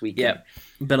Ave this weekend,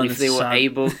 if they were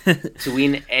able to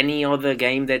win any other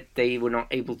game that they were not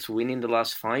able to win in the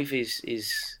last 5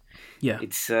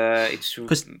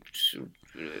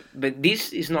 but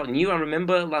this is not new. I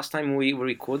remember last time we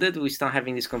recorded, we started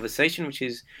having this conversation, which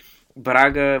is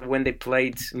Braga, when they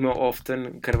played more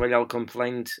often, Carvalhal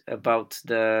complained about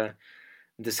the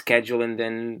schedule, and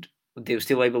then they were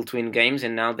still able to win games,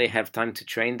 and now they have time to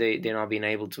train. They're not being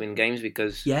able to win games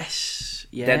because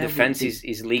their defense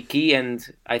is leaky, and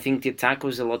I think the attack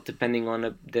was a lot depending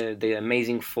on the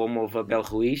amazing form of Abel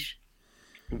Ruiz.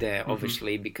 There,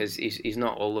 obviously, because he's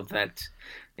not all of that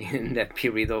in that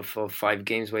period of 5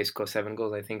 games where he scored 7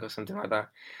 goals, I think, or something like that.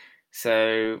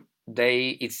 So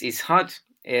it's hard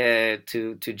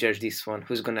to judge this one,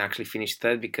 who's going to actually finish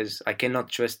third, because I cannot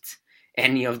trust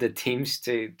any of the teams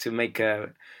to make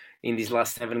in these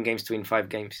last 7 games to win 5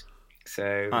 games.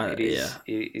 So it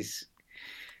is.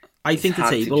 I think the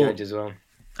table to judge as well.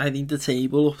 I think the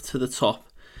table up to the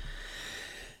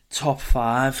top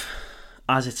 5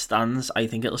 as it stands, I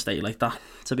think it'll stay like that.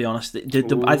 To be honest,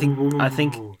 I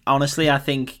think honestly, I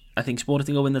think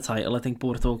Sporting will win the title. I think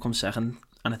Porto will come second,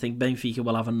 and I think Benfica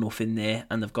will have enough in there,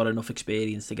 and they've got enough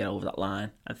experience to get over that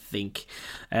line. I think,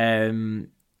 seeing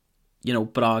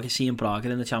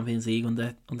Braga in the Champions League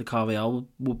under Carvalhal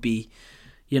would be,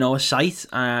 a sight,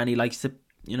 and he likes to,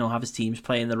 have his teams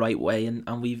playing the right way, and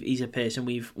he's a person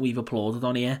we've applauded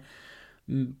on here,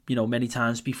 many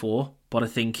times before. But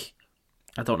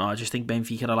I don't know, I just think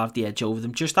Benfica will have the edge over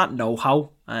them. Just that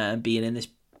know-how, and being in this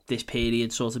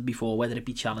period sort of before, whether it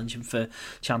be challenging for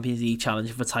Champions League,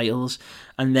 challenging for titles,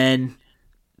 and then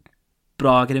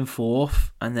Braga in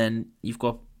 4th, and then you've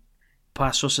got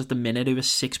Passos at the minute who are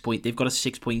 6 point. They've got a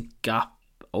 6-point gap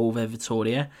over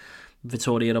Vitória.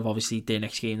 Vitória have obviously their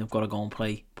next game they've got to go and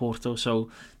play Porto. So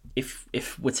if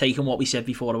we're taking what we said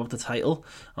before about the title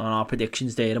on our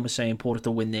predictions there, and we're saying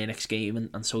Porto win their next game,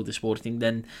 and so the Sporting,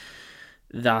 then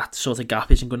that sort of gap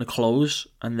isn't going to close,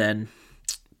 and then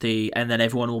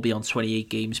everyone will be on 28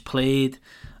 games played,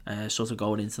 sort of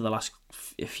going into the last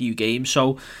few games.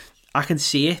 So I can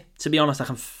see it, to be honest. I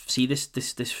can see this.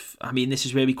 I mean, this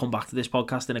is where we come back to this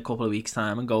podcast in a couple of weeks'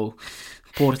 time and go,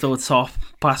 Porto at top,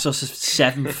 Passos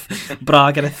 7th,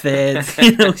 Braga at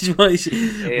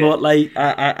 3rd. But like,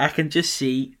 I can just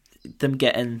see them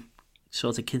getting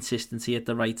sort of consistency at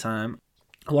the right time.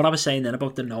 What I was saying then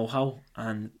about the know-how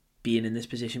and being in this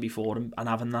position before and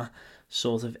having that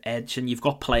sort of edge, and you've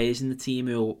got players in the team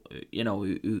who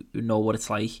know what it's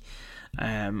like,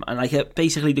 and like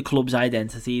basically the club's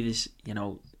identity is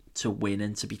to win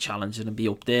and to be challenging and be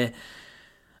up there,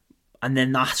 and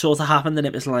then that sort of happened, and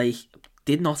it was like,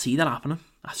 did not see that happening.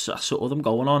 I saw them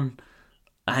going on.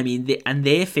 I mean,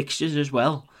 their fixtures as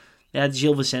well. They had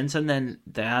Gil Vicente, and then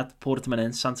they had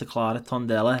Portimonense, Santa Clara,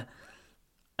 Tondela,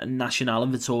 Nacional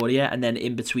and Vitória, and then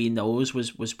in between those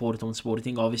was Porto and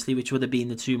Sporting, obviously, which would have been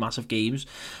the 2 massive games.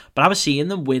 But I was seeing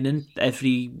them winning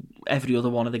every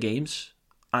other one of the games,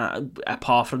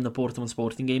 apart from the Porto and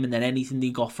Sporting game, and then anything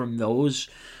they got from those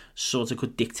sort of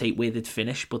could dictate where they'd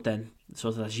finish. But then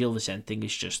sort of that Gil Vicente thing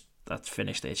is just, that's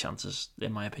finished their chances,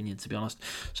 in my opinion, to be honest.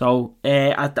 So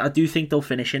I do think they'll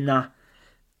finish in that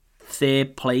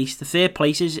 3rd place. The 3rd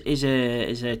place is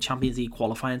a Champions League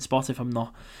qualifying spot, if I'm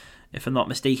not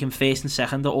mistaken. 1st and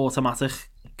 2nd are automatic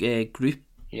group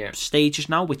stages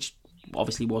now, which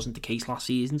obviously wasn't the case last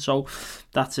season. So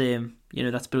that's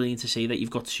that's brilliant to see that you've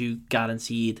got 2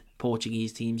 guaranteed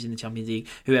Portuguese teams in the Champions League.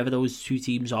 Whoever those 2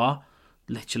 teams are,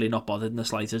 literally not bothered in the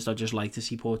slightest. I just like to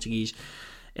see Portuguese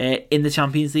in the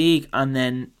Champions League. And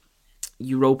then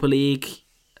Europa League,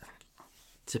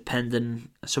 depending.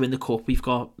 So in the Cup we've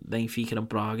got Benfica and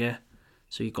Braga.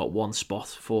 So you've got 1 spot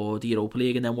for the Europa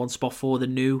League, and then 1 spot for the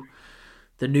new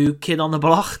kid on the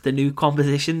block, the new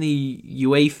competition, the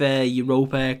UEFA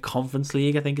Europa Conference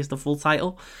League, I think is the full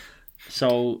title.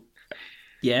 So,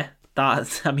 yeah,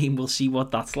 we'll see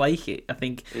what that's like. I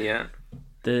think. Yeah.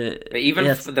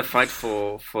 The fight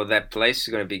for that place is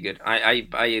going to be good. I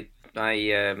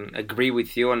agree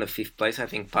with you on the 5th place. I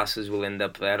think Passos will end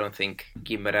up there. I don't think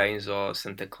Guimarães or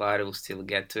Santa Clara will still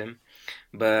get to him.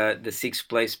 But the 6th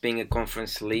place being a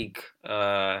Conference League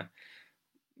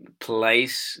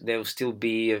place, there will still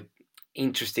be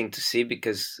interesting to see,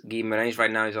 because Guimarães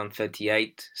right now is on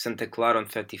 38, Santa Clara on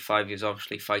 35 is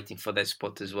obviously fighting for that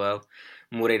spot as well.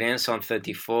 Moreirense on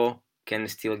 34 can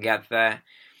still get there.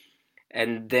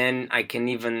 And then I can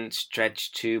even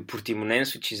stretch to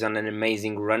Portimonense, which is on an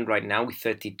amazing run right now with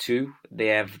 32. They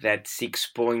have that 6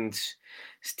 points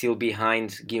still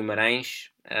behind Guimarães.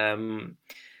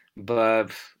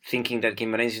 But thinking that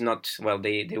Guimarães is not, well,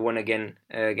 they won again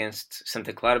against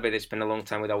Santa Clara, but they spent a long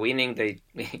time without winning. They,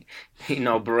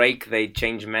 break, they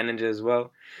changed manager as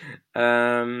well.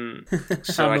 So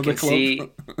I can see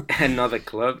another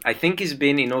club. I think it's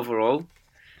been in overall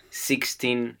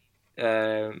 16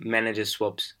 manager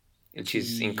swaps, which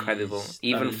is incredible.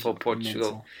 Even for Portugal,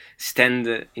 mental.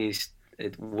 Standard is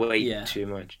way too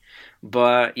much.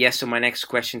 But yeah, so my next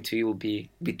question to you will be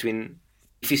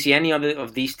if you see any other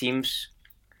of these teams,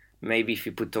 maybe if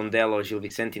you put Tondela or Gil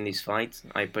Vicente in this fight.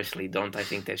 I personally don't. I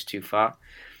think that's too far.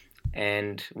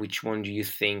 And which one do you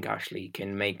think actually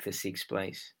can make the 6th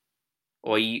place?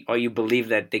 Or you believe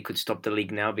that they could stop the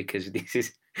league now because this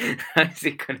is how's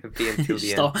it going to be until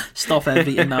the end? Stop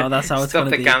everything now. That's how it's going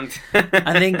to be. Stop the count.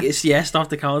 I think it's stop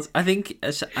the count.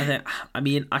 I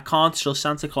mean, I can't trust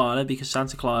Santa Clara because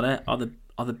Santa Clara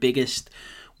are the biggest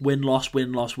win-loss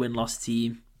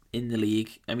team in the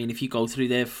league. I mean, if you go through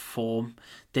their form,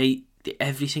 they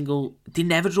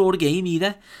never draw a game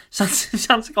either.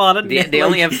 Santa Clara. They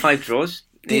only have 5 draws.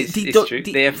 It's true.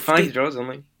 They have 5 draws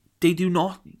only. They do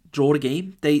not draw a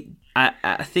game.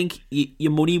 I think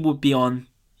your money would be on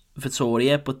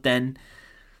Vitória, but then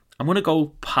I'm going to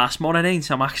go past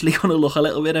Moreirense. I'm actually going to look a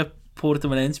little bit at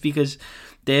Portimonense because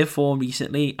their form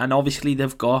recently, and obviously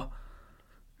they've got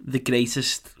the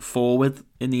greatest forward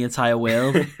in the entire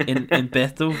world in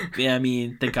Beto. Yeah, I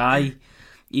mean, the guy,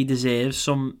 he deserves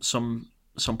some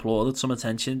plaudits, some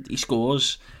attention. He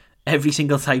scores every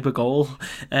single type of goal.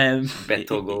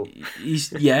 Beto goal. He's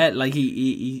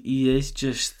he is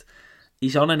just,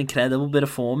 he's on an incredible bit of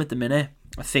form at the minute.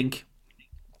 I think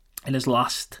in his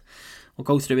last, we'll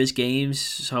go through his games.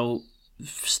 So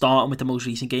starting with the most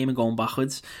recent game and going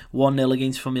backwards, 1-0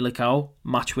 against Famalicão,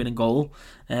 match-winning goal.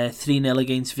 3-0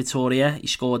 against Vitória, he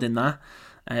scored in that.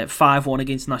 5-1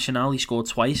 against Nacional, he scored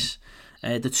twice.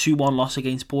 The 2-1 loss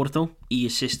against Porto, he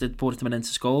assisted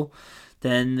Portimonense's goal.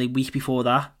 Then the week before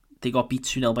that, they got beat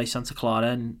 2-0 by Santa Clara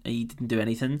and he didn't do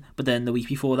anything. But then the week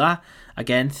before that,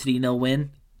 again 3-0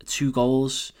 win, 2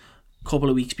 goals. Couple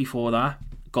of weeks before that,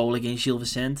 goal against Gil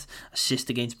Vicente, assist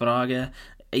against Braga.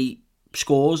 He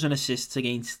scores and assists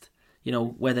against,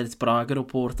 whether it's Braga or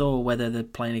Porto or whether they're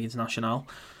playing against Nacional.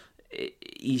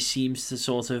 He seems to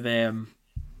sort of,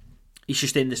 he's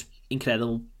just in this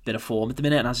incredible bit of form at the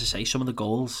minute. And as I say, some of the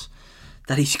goals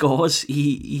that he scores,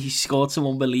 he scored some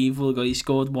unbelievable goals. He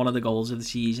scored one of the goals of the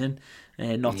season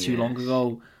not too long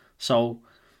ago. So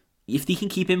if they can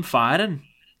keep him firing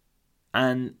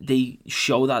and they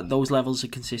show that those levels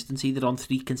of consistency, they're on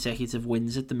 3 consecutive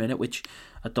wins at the minute, which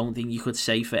I don't think you could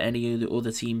say for any of the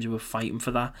other teams who are fighting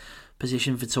for that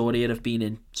position. Vitória have been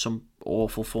in some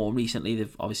awful form recently.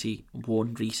 They've obviously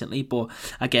won recently, but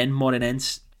again,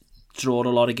 Moreirense draw a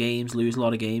lot of games, lose a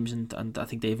lot of games, and I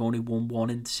think they've only won 1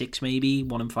 in 6, maybe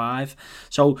 1 in 5.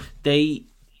 So they,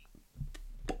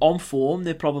 on form,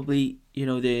 they're probably,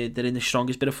 they're in the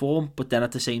strongest bit of form, but then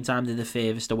at the same time they're the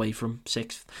furthest away from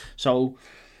 6th. So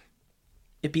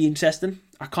it'd be interesting.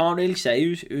 I can't really say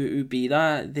who'd be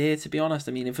there, to be honest.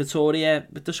 I mean, if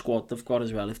Vitória, with the squad they've got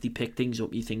as well, if they pick things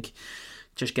up, you think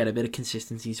just get a bit of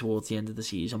consistency towards the end of the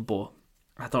season. But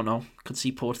I don't know. Could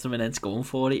see Portimonense going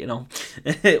for it,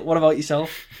 What about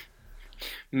yourself?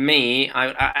 Me,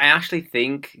 I actually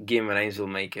think Guimarães will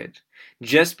make it.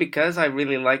 Just because I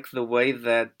really like the way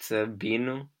that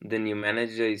Bino, the new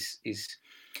manager,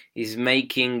 is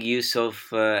making use of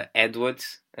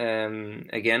Edwards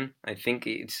again. I think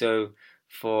it's so.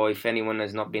 For if anyone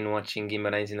has not been watching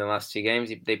Guimarães in the last 2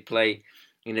 games, if they play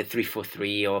in a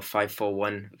 3-4-3 or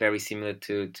 5-4-1, very similar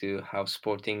to how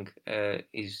Sporting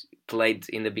is played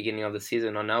in the beginning of the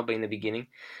season, or now, but in the beginning.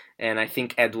 And I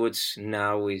think Edwards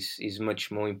now is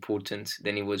much more important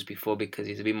than he was before because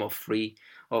he's a bit more free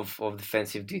of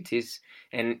defensive duties.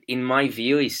 And in my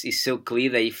view, it's so clear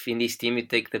that if in this team you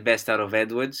take the best out of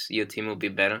Edwards, your team will be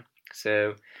better.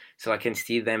 So I can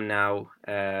see them now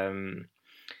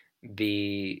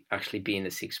be in the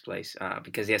 6th place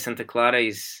because Santa Clara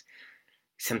is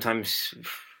sometimes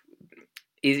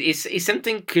is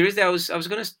something curious that I was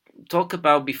going to talk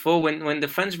about before. When the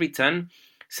fans return,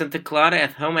 Santa Clara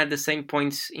at home had the same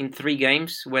points in 3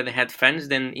 games where they had fans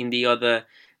than in the other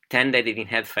 10 they didn't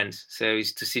have fans. So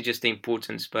it's to see just the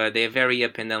importance, but they're very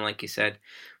up and down, like you said.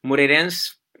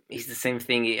 Moreirense is the same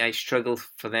thing. I struggle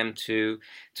for them to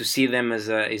see them as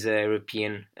a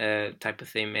European type of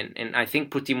thing, and I think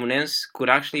Portimonense could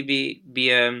actually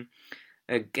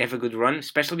have a good run,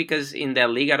 especially because in their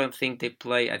league I don't think they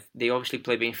play. They obviously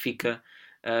play Benfica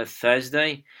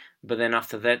Thursday, but then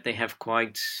after that they have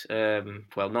quite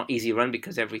not easy run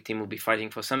because every team will be fighting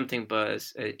for something, but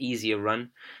an easier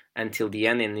run until the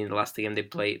end. And in the last game they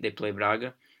play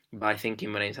Braga. but I think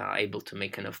Guimarães are able to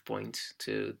make enough points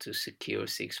to secure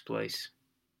 6th place.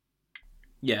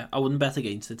 Yeah, I wouldn't bet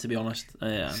against it, to be honest.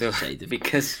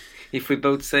 Because if we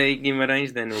both say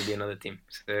Guimarães, then it will be another team.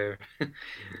 So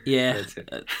yeah, that's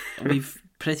it. We've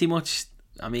pretty much.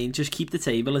 I mean, just keep the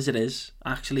table as it is.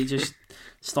 Actually, just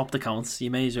stop the counts.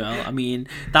 You may as well. I mean,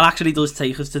 that actually does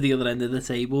take us to the other end of the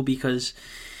table, because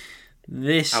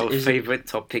this our is favourite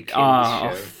topic in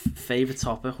our the show. Favourite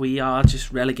topic. We are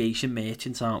just relegation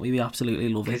merchants, aren't we? We absolutely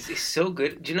love it. It's so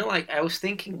good. Do you know, like, I was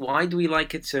thinking, why do we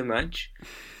like it so much?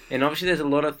 And obviously there's a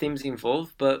lot of teams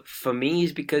involved, but for me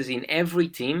it's because in every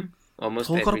team,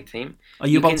 almost every team, are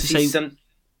you about to say...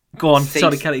 Go on,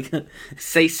 sorry, Kelly.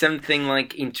 Say something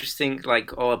like interesting,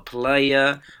 like or a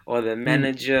player, or the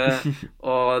manager,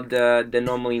 or the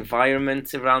normal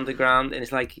environment around the ground, and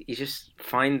it's like you just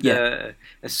find a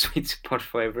sweet spot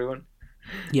for everyone.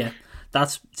 Yeah,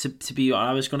 that's to be.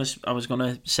 I was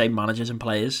gonna say managers and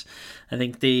players. I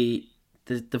think the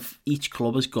each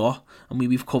club has got, and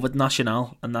we've covered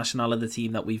Nacional, and Nacional are the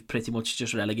team that we've pretty much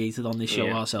just relegated on this show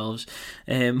ourselves,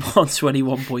 on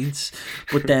 21 points.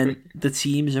 But then the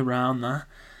teams around that,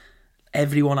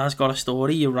 everyone has got a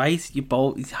story. You're right. You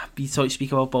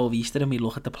speak about Boavista, and we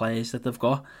look at the players that they've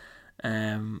got,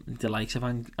 the likes of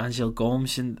Angel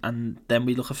Gomes, and then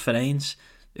we look at Ferenc,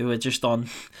 who are just on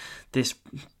this.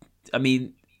 I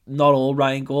mean, not all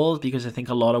Ryan goals, because I think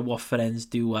a lot of what Ferenc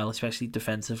do well, especially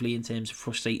defensively in terms of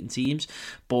frustrating teams,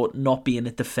 but not being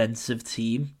a defensive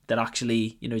team that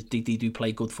actually, they do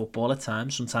play good football at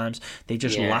times. Sometimes they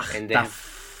just lack that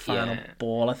final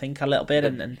ball, I think, a little bit.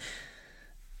 And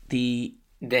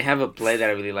they have a player that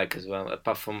I really like as well,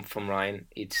 apart from Ryan.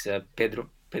 It's Pedro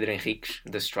Henriques,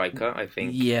 the striker. I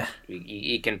think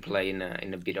he can play in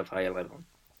a bit of higher level.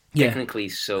 Technically,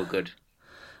 he's so good.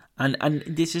 And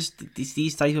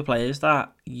these type of players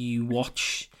that you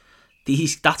watch.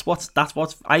 That's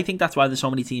what I think. That's why there's so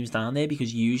many teams down there,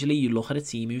 because usually you look at a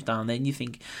team who's down there and you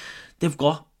think they've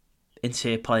got,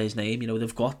 insert player's name,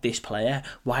 they've got this player.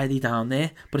 Why are they down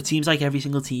there? But it seems like every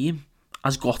single team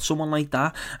has got someone like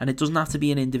that, and it doesn't have to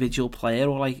be an individual player,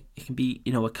 or like it can be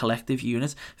a collective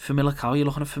unit. Famalicão, you're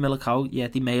looking at Famalicão. Yeah,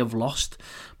 they may have lost,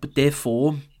 but their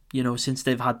form, since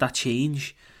they've had that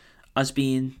change, has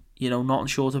been, not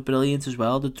short of brilliant as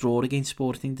well. The draw against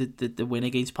Sporting, the win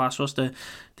against Passos, they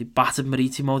battered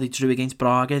Marítimo, they drew against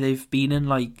Braga. They've been in,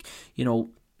 like,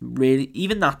 really,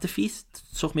 even that defeat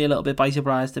took me a little bit by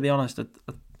surprise, to be honest.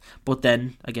 But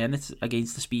then again, it's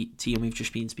against the team we've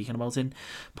just been speaking about in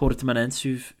Portimonense,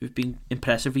 who've been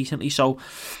impressive recently. So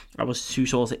I was two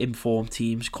sort of informed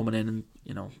teams coming in, and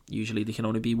usually they can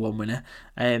only be one winner.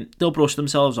 They'll brush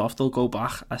themselves off. They'll go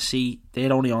back. I see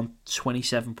they're only on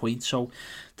 27 points, so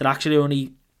they're actually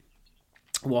only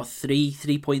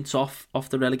three points off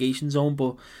the relegation zone.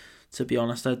 But to be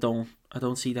honest, I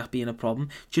don't see that being a problem.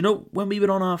 Do you know, when we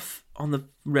were on the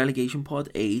relegation pod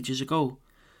ages ago,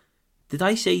 did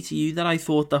I say to you that I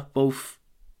thought that both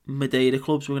Madeira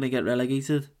clubs were going to get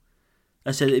relegated?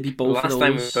 I said it'd be both of those. Last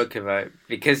time we spoke about it,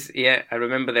 because I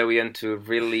remember that we went to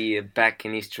really back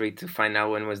in history to find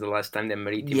out when was the last time that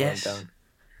Marítimo went down.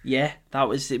 Yeah, it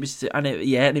was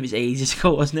ages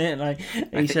ago, wasn't it?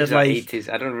 And he said like 80s.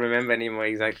 I don't remember anymore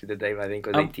exactly the day, but I think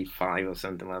it was 85 or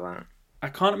something like that. I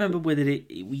can't remember whether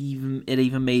it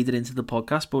even made it into the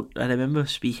podcast, but I remember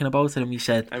speaking about it, and we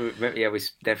said... we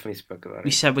definitely spoke about it.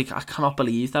 We said, I cannot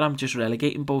believe that I'm just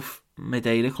relegating both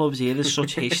Madeira clubs here. There's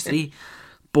such history.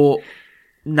 But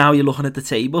now you're looking at the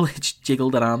table, it's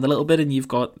jiggled around a little bit, and you've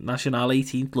got Nacional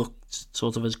 18th, looked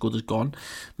sort of as good as gone.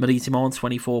 Marítimo on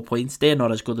 24 points. They're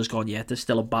not as good as gone yet. There's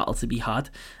still a battle to be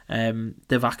had.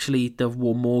 They've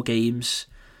won more games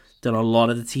than a lot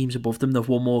of the teams above them. They've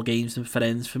won more games than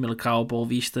Ferenc, Famalicão,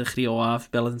 Boavista, Rio Ave,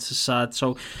 Belenenses SAD.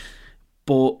 So,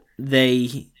 but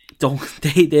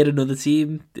they're another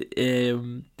team.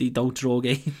 They don't draw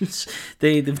games.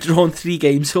 They've drawn 3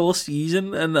 games all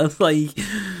season, and that's like,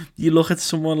 you look at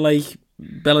someone like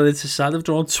Belenenses SAD, they've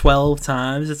drawn 12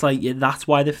 times. It's like, that's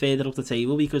why they're further up the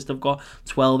table, because they've got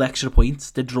 12 extra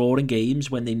points. They're drawing games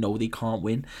when they know they can't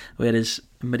win. Whereas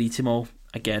Marítimo,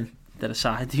 again, they're a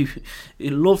side who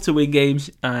love to win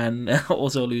games and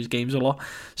also lose games a lot.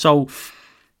 So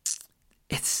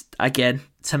it's, again,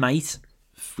 tonight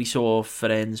we saw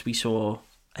Ferenc, we saw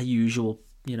a usual,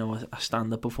 a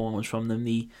standard performance from them.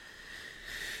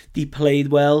 They played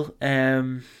well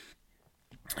in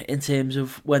terms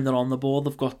of when they're on the ball.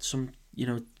 They've got some,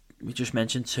 we just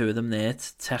mentioned 2 of them there,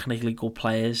 technically good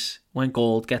players. When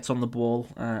Gold gets on the ball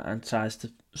and tries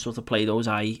to sort of play those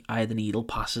eye the needle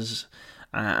passes,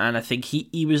 and I think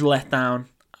he was let down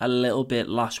a little bit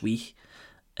last week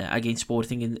against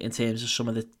Sporting in terms of some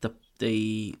of the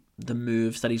the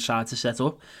moves that he tried to set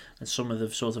up and some of the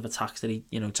sort of attacks that he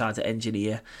tried to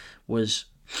engineer was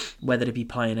whether it be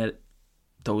playing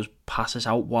those passes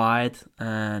out wide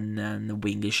and the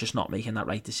wing is just not making that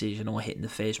right decision or hitting the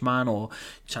first man or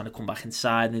trying to come back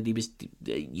inside, and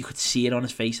you could see it on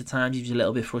his face at times. He was a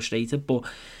little bit frustrated, but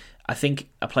I think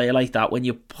a player like that, when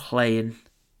you're playing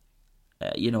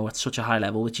at such a high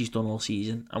level, which he's done all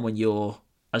season, and when you're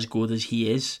as good as he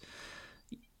is,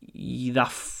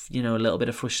 that a little bit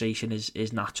of frustration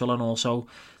is natural. And also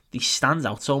he stands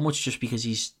out so much just because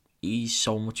he's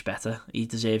so much better. He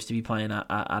deserves to be playing at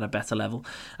a better level.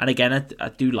 And again, I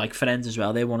do like Ferenc as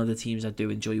well. They're one of the teams I do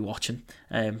enjoy watching.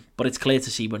 But it's clear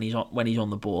to see when he's on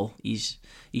the ball, he's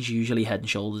usually head and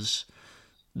shoulders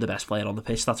the best player on the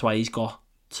pitch. That's why he's got,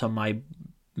 to my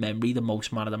memory, the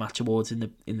most man of the match awards in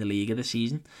the league this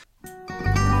season.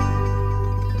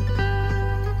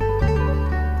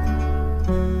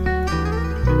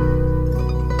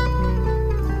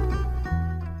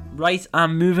 Right,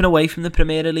 and moving away from the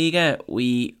Premier League,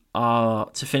 we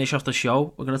are, to finish off the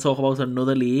show, we're going to talk about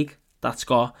another league that's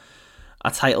got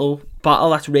a title battle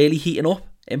that's really heating up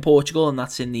in Portugal, and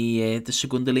that's in the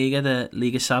Segunda Liga, the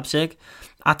Liga SABSEG.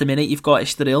 At the minute, you've got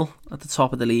Estoril at the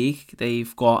top of the league.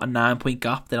 They've got a 9-point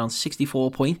gap. They're on 64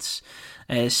 points.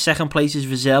 Second place is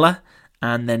Vizela,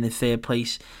 and then in third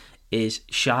place is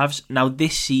Chaves. Now,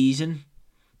 this season,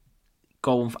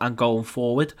 going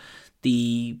forward,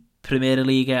 the Premier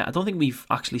League, I don't think we've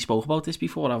actually spoke about this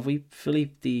before, have we,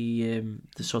 Philippe? The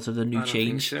sort of the new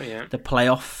change, so, yeah. The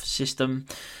playoff system.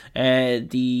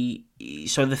 The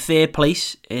third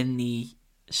place in the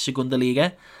Segunda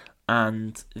Liga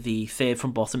and the third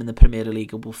from bottom in the Premier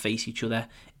League will face each other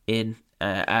in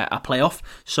a playoff.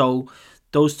 So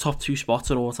those top two spots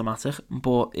are automatic,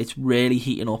 but it's really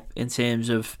heating up in terms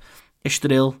of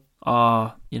Estoril.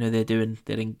 They're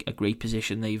in a great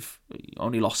position. They've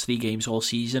only lost 3 games all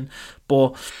season,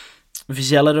 but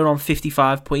Vizela are on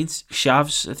 55 points.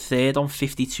 Chaves are third on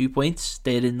 52 points.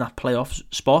 They're in that playoff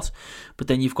spot. But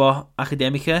then you've got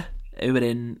Académica, who are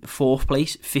in fourth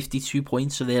place, 52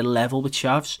 points, so they're level with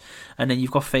Chaves. And then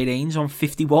you've got Feirense on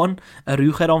 51,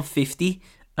 Aruja on 50,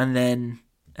 and then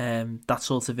that's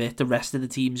sort of it. The rest of the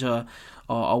teams are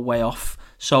way off.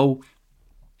 So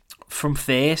from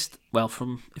first,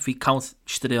 if we count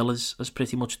Estoril as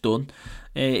pretty much done,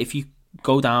 if you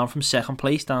go down from second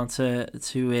place down to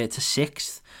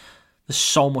sixth, there's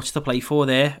so much to play for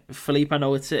there. Philippe, I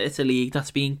know it's a league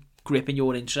that's been gripping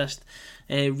your interest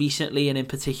recently, and in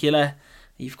particular,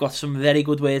 you've got some very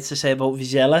good words to say about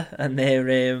Vizela and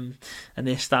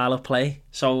their style of play.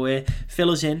 So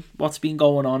fill us in. What's been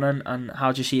going on and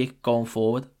how do you see it going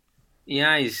forward?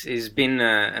 Yeah, it's been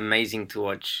amazing to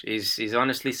watch. It's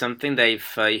honestly something that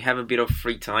if you have a bit of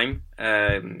free time,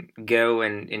 go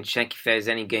and check if there's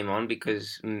any game on,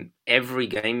 because every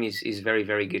game is very,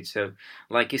 very good. So,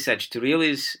 like you said, Estoril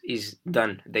is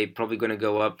done. They're probably going to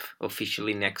go up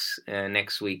officially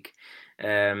next week.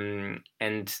 And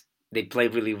they play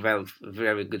really well,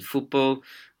 very good football.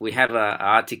 We have an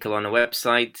article on a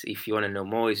website if you want to know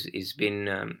more.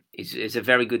 It's a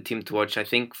very good team to watch. I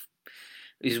think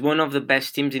is one of the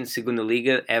best teams in Segunda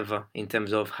Liga ever in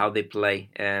terms of how they play.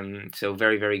 So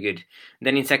very, very good.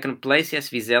 Then in second place, yes,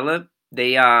 Vizela.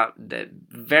 They're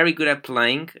very good at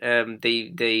playing.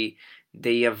 They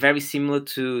are very similar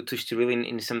to Estoril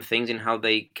in some things, in how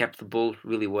they kept the ball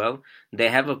really well. They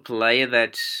have a player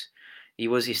that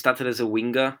he started as a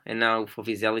winger, and now for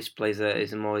Vizela he plays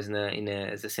as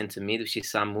a centre mid, which is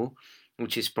Samu,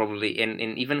 which is probably, and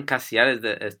even Cassiar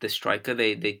as the striker.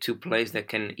 They two players that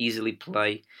can easily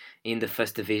play in the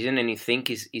first division, and you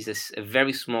think is a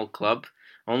very small club,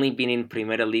 only been in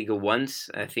Primeira Liga once,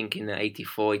 I think in the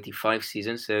 84-85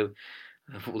 season, so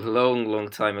a long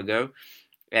time ago,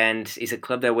 and it's a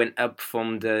club that went up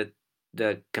from the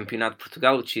Campeonato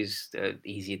Portugal, which is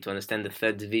easy to understand, the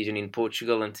third division in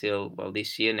Portugal until,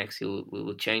 this year. Next year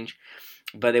will change.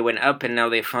 But they went up and now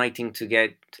they're fighting to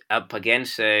get up again.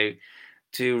 So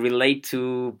to relate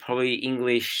to probably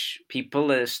English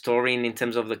people, a story in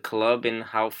terms of the club and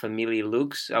how familiar it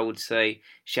looks, I would say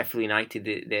Sheffield United,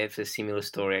 they have a similar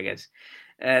story, I guess.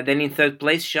 Then in third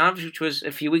place, Chaves, which was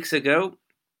a few weeks ago.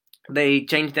 They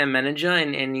changed their manager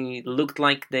and it looked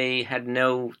like they had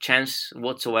no chance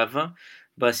whatsoever.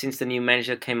 But since the new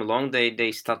manager came along,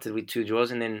 they started with 2 draws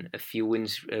and then a few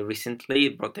wins recently.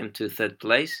 It brought them to third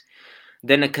place.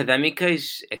 Then Académica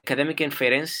and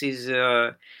Feirense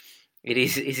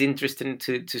is interesting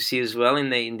to see as well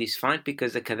in this fight,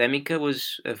 because Académica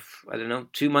was,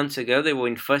 2 months ago, they were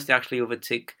in first. They actually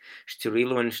overtook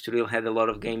Estoril, and Estoril had a lot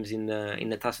of games in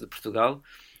the Taça de Portugal.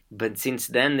 But since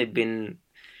then, they've been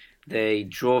They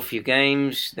draw a few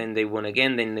games, then they won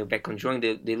again, then they're back on drawing.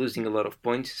 They're losing a lot of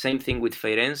points. Same thing with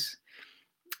Feirense.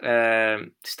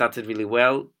 Started really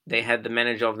well. They had the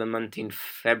manager of the month in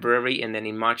February, and then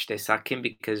in March they sacked him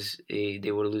because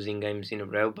they were losing games in a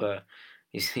row. But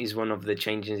he's one of the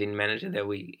changes in manager that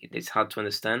it's hard to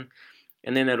understand.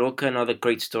 And then Aroca, another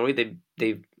great story.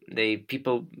 They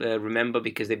people remember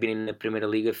because they've been in the Primeira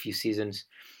League a few seasons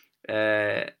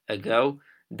ago.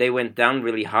 They went down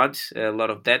really hard. A lot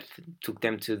of debt took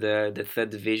them to the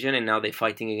third division, and now they're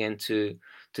fighting again to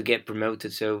get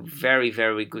promoted. So very,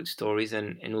 very good stories,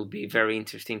 and it will be very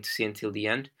interesting to see until the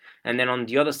end. And then on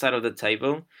the other side of the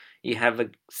table, you have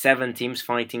 7 teams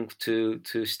fighting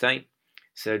to stay.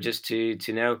 So just to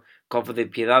know, Cova de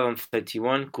Piedade on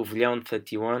 31, Covilhã on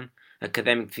 31,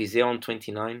 Académico de Viseu on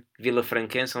 29, Vila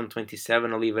Franquense on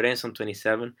 27, Oliveirense on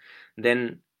 27.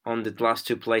 Then on the last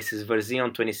 2 places, Varzim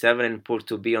on 27 and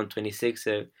Porto B on 26.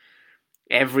 So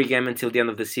every game until the end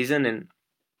of the season, and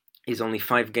is only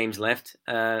 5 games left,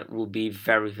 will be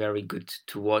very, very good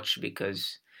to watch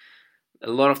because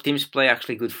a lot of teams play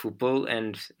actually good football,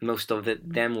 and most of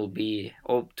them will be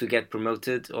all to get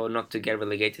promoted or not to get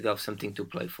relegated. They'll have something to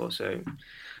play for. So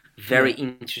very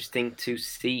interesting to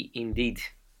see indeed.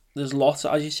 There's lots,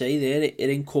 as you say there, it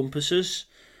encompasses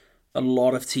a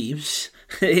lot of teams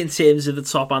in terms of the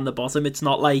top and the bottom. It's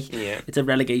not like it's a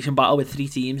relegation battle with 3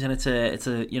 teams and it's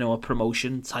a a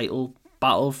promotion title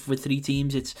battle with 3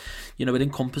 teams. It's it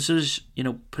encompasses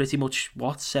pretty much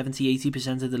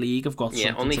 70-80% of the league have got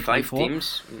something only to play 5 for.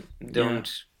 teams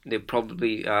they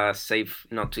probably are safe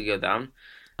not to go down,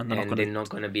 and they're not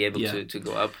going to be able to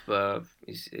go up.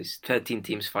 It's 13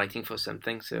 teams fighting for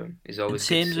something, so it's always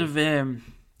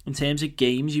in terms of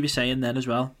games, you were saying then as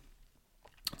well,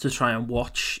 to try and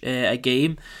watch a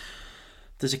game.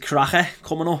 There's a cracker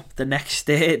coming up. The next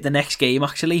game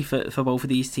actually for both of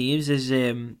these teams is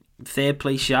third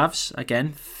place Chaves,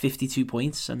 again 52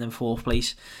 points, and then fourth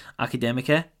place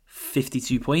Académica,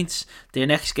 52 points. Their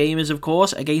next game is of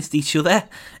course against each other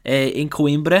in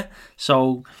Coimbra,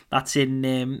 so that's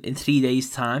in 3 days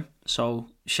time. So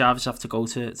Chaves have to go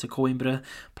to Coimbra,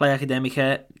 play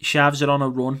Académica. Chaves are on a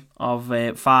run of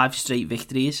 5 straight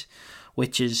victories,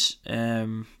 which is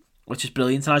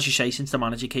brilliant. And as you say, since the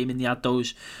manager came in, they had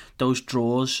those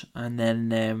draws, and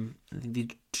then I think they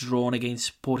drawn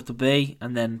against Porto B,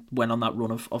 and then went on that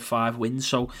run of 5 wins.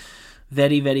 So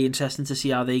very, very interesting to see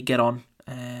how they get on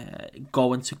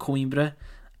going to Coimbra,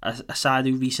 a side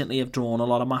who recently have drawn a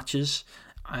lot of matches.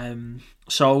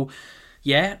 So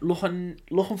yeah, looking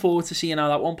forward to seeing how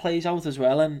that one plays out as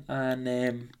well,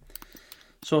 and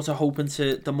sort of hoping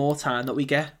to the more time that we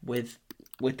get with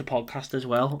the podcast as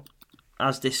well,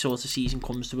 as this sort of season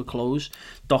comes to a close,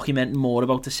 documenting more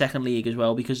about the second league as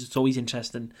well, because it's always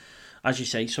interesting, as you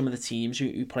say, some of the teams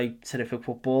who play terrific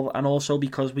football, and also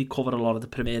because we cover a lot of the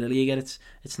Primeira Liga,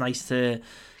 it's nice to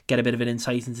get a bit of an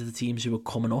insight into the teams who are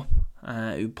coming up,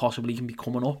 who possibly can be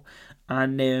coming up,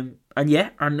 and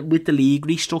with the league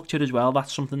restructure as well,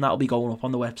 that's something that'll be going up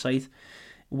on the website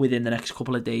within the next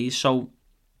couple of days. So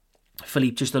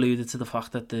Philippe just alluded to the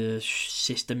fact that the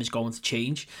system is going to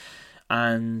change,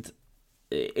 and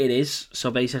it is.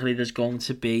 So basically there's going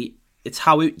to be, it's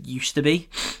how it used to be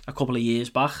a couple of years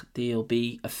back. There'll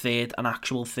be an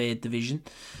actual third division,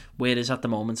 whereas at the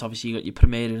moment obviously you got your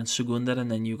Primeira and Segunda, and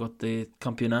then you got the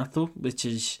Campeonato, which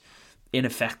is in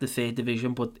effect the third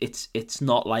division, but it's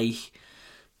not like,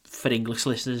 for English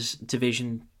listeners,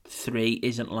 Division 3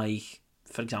 isn't like,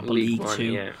 for example, League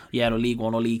 2, or League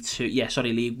 1 or League 2.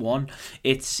 League 1.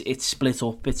 It's split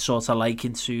up. It's sort of like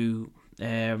into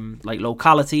like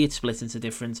locality. It's split into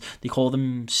different. They call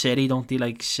them Serie, don't they?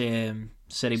 Like Serie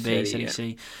B, Serie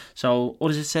C. So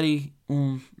what is it? Serie?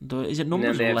 Is it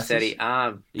numbers or letters? Serie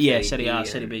A. Serie A,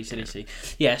 Serie B, Serie C.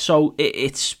 Yeah. So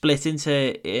it's split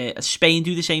into. Spain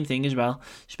do the same thing as well.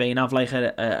 Spain have like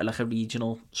a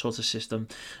regional sort of system,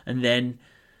 and then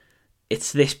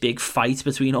it's this big fight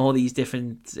between all these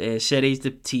different series,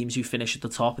 the teams who finish at the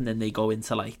top, and then they go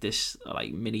into like this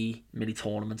like mini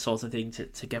tournament sort of thing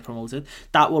to get promoted.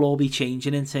 That will all be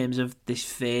changing in terms of this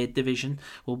third division.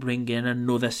 We'll bring in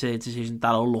another third division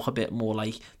that'll look a bit more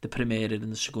like the Primeira and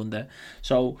the Segunda.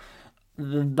 So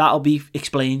that'll be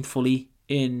explained fully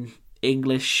in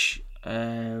English.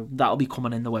 That'll be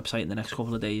coming in the website in the next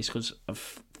couple of days, because I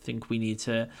think we need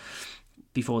to,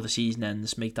 before the season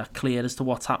ends, make that clear as to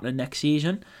what's happening next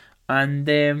season.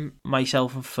 And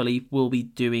myself and Philippe will be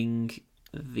doing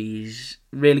these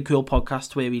really cool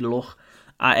podcasts where we look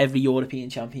at every European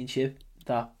Championship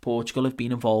that Portugal have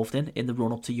been involved in the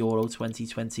run-up to Euro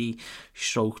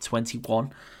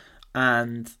 2020/21,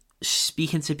 and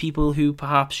speaking to people who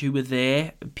were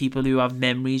there, people who have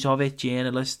memories of it,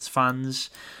 journalists, fans.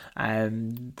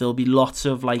 There'll be lots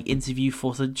of like interview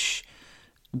footage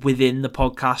within the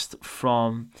podcast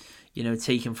from,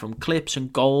 taken from clips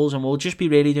and goals, and we'll just be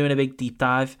really doing a big deep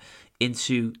dive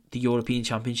into the European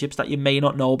Championships that you may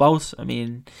not know about. I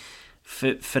mean,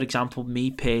 for example,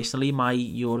 me personally, my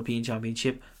European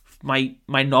Championship, my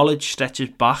knowledge stretches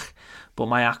back, but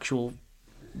my actual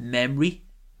memory,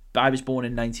 I was born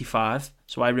in 95,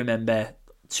 so I remember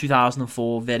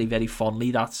 2004 very, very fondly.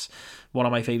 That's one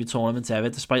of my favourite tournaments ever,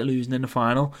 despite losing in the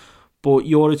final. But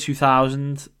Euro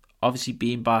 2000, obviously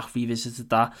being back, revisited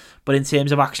that. But in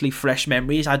terms of actually fresh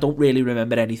memories, I don't really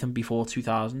remember anything before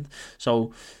 2000.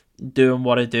 So doing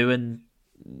what I do and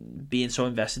being so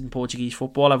invested in Portuguese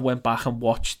football, I've went back and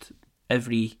watched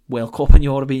every World Cup and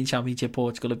European Championship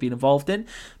Portugal have been involved in,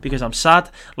 because I'm sad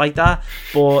like that.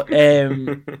 But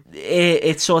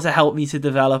it sort of helped me to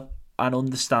develop and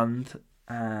understand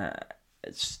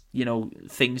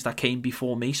things that came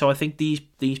before me. So I think these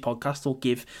podcasts will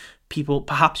give people,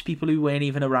 perhaps people who weren't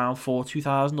even around for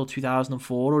 2000 or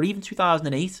 2004 or even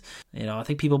 2008. I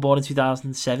think people born in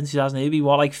 2007, 2008 be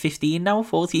what, like 15 now,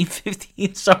 14,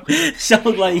 15. So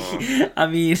like, I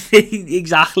mean,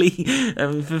 exactly.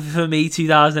 For me,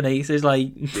 2008 is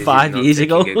like this 5 years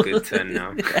ago. A good turn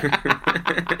now.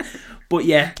 But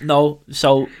yeah, no.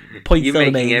 So point You're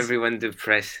still making remains. everyone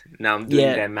depressed. Now I'm doing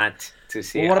their math to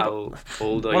see how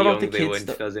old or young they were in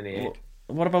 2008.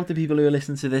 What about the people who are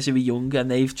listening to this who are young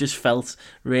and they've just felt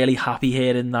really happy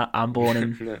hearing that I'm born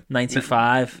in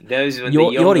 95? Those the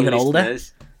you're even older.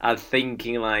 Are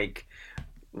thinking like,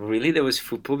 really, there was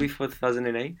football before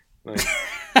 2008? Like,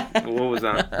 what was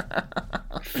that?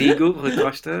 Figo, Rui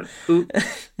Costa? Who?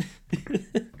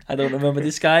 I don't remember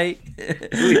this guy. Who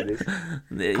is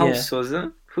this? Paulo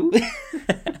Sousa? Who?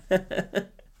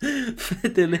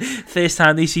 The first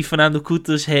time they see Fernando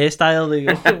Couto's hairstyle, they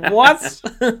go, what?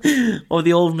 Or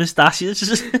the old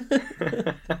moustaches.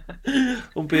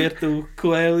 Umberto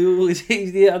Coelho,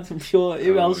 I'm sure.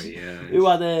 Who else? Yes. Who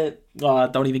had a... Oh,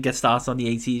 don't even get started on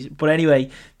the 80s. But anyway,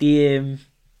 the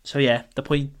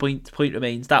point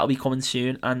remains. That'll be coming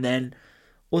soon. And then,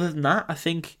 other than that, I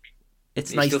think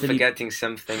it's You're nice still to forgetting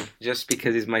something, just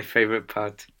because it's my favourite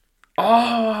part.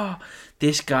 Oh,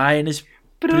 this guy and his...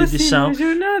 Próxima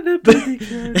jornada,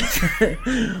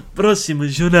 Próxima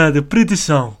jornada,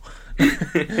 produção.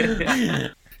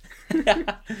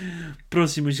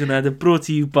 Próxima jornada, brought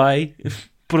to you by.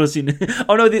 Oh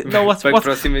no, what's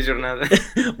próxima jornada?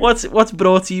 What's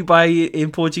brought to you by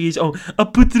in Portuguese? Oh, a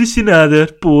patrocinada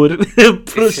por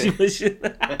próxima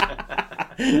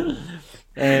jornada.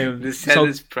 The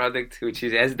saddest product, which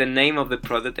has the name of the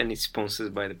product and it's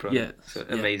sponsored by the product. Yeah, so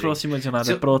amazing. Próxima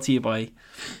jornada, brought to you by.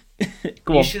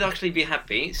 You should actually be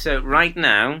happy. So right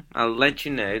now, I'll let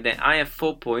you know that I have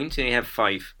 4 points and you have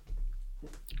 5.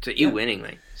 So you're winning,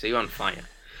 mate. So you're on fire.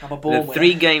 The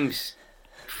 3 games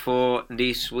for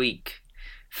this week.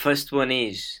 First one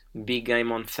is big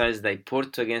game on Thursday,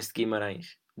 Porto against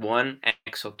Guimarães.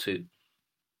 1x or 2. Do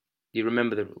you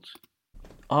remember the rules?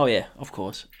 Oh yeah, of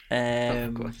course.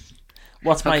 Of course.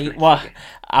 What's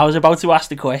I was about to ask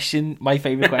the question, my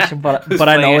favourite question, but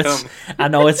I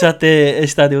know it's at the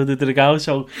Estadio do Dragão.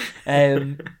 So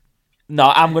no,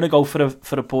 I'm gonna go for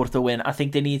a Porto win. I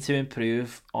think they need to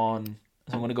improve on.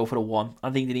 So I'm gonna go for a 1. I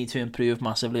think they need to improve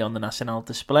massively on the Nacional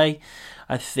display.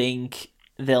 I think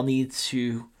they'll need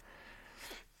to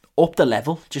up the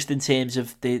level just in terms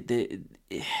of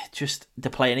they're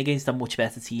playing against a much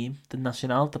better team than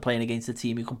Nacional. They're playing against a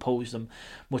team who can pose them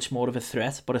much more of a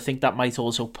threat. But I think that might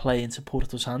also play into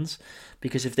Porto's hands,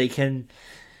 because if they can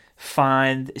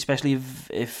find, especially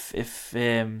if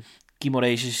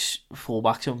Guimarães'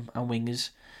 fullbacks and wingers,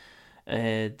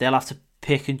 they'll have to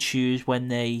pick and choose when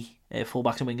they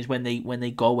fullbacks and wingers when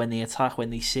they attack, when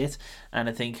they sit, and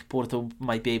I think Porto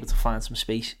might be able to find some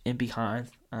space in behind.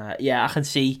 I can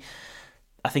see.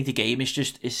 I think the game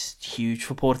is huge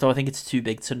for Porto. I think it's too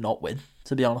big to not win,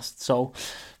 to be honest. So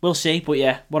we'll see. But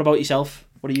yeah, what about yourself?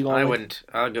 What are you going with?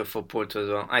 I'll go for Porto as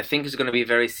well. I think it's going to be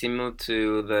very similar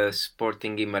to the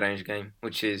Sporting Guimarães game,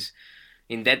 which is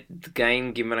in that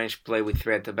game Guimarães play with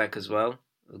 3 at the back as well.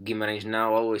 Guimarães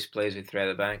now always plays with 3 at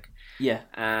the back. Yeah.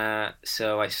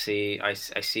 So I see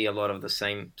a lot of the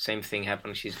same thing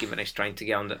happening. She's Guimarães trying to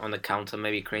get on the counter,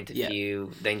 maybe create a few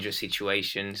dangerous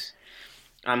situations.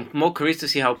 I'm more curious to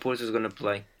see how Porto is going to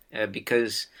play,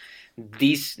 because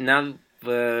this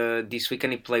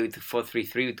weekend he played with the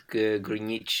 4-3-3 with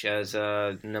Grunic as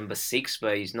number 6,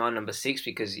 but he's not number 6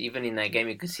 because even in that game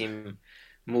you could see him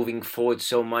moving forward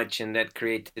so much, and that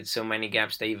created so many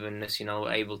gaps that even Nacional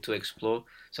were able to explore.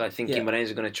 So I think Guimarães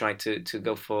is going to try to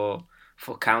go for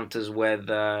counters where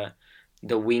the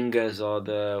wingers or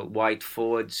the wide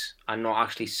forwards are not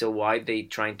actually so wide. They're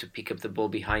trying to pick up the ball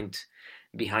behind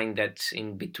that,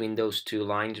 in between those two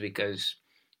lines, because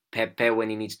Pepe, when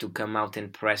he needs to come out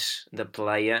and press the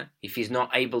player, if he's not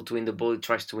able to win the ball, he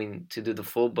tries to do the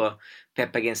full. But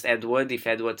Pepe against Edward, if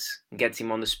Edwards gets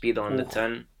him on the speed or on the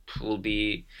turn, will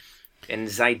be. And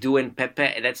Zaidu and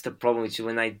Pepe, that's the problem. Which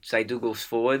when Zaidu goes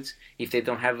forwards, if they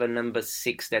don't have a number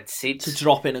 6 that sits to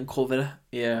drop in and cover,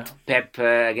 Pepe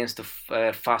against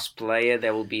a fast player,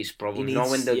 that will be his problem. Not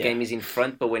when the game is in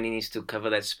front, but when he needs to cover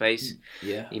that space,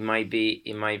 it might be.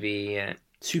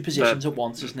 Two positions at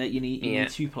once, isn't it? You need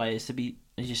two players to be,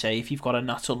 as you say, if you've got a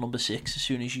natural number 6, as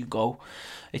soon as you go,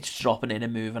 it's dropping in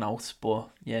and moving out. But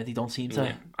they don't seem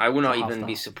to. I would not even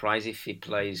be surprised if he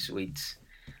plays with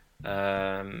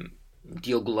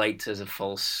Diogo Leite as a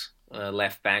false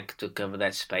left back to cover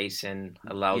that space and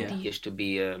allow Dias to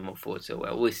be more forward. So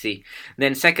we'll see.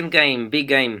 Then second game, big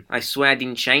game. I swear I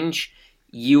didn't change.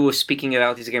 You were speaking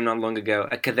about this game not long ago.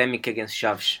 Academic against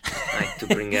Chaves. To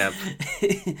bring up.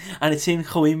 And it's in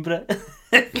Coimbra.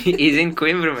 He's in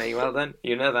Coimbra, mate. Well done.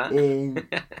 You know that.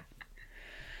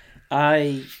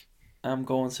 I am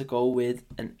going to go with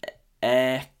an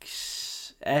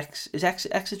X. Is X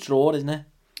a draw, isn't it?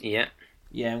 Yeah.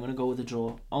 Yeah, I'm going to go with a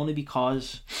draw. Only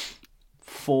because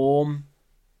form...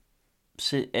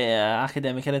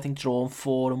 Academic, I think, drawn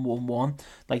 4 and 1-1.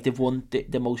 Like, they've won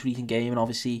the most recent game, and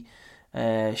obviously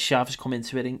Chaves has come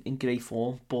into it in great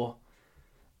form. But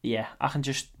yeah, I can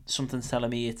just... Something's telling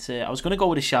me it's... I was going to go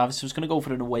with the Chaves. I was going to go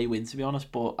for an away win, to be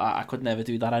honest, but I could never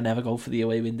do that. I never go for the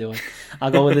away win, do I?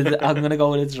 I'm going to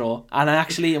go with a draw. And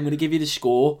actually, I'm going to give you the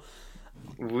score.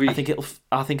 I think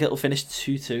it'll finish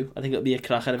 2-2. I think it'll be a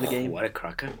cracker of a game. What a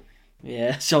cracker.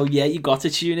 Yeah, so you got to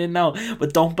tune in now.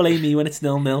 But don't blame me when it's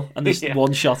 0-0 and there's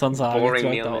one shot on target. Boring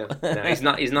 0-0.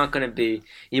 No, he's not going to be...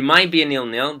 It might be a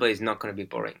 0-0, but it's not going to be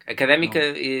boring.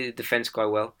 Academica defends quite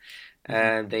well.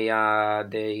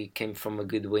 They came from a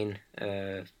good win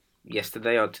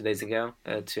yesterday or 2 days ago,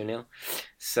 2-0.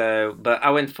 So, but I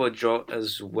went for a draw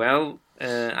as well.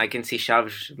 I can see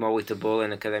Chaves more with the ball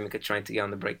and Academica trying to get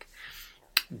on the break.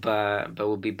 But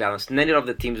will be balanced. Neither of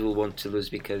the teams will want to lose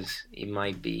because it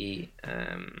might be...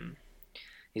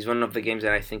 it's one of the games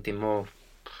that I think they more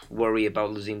worry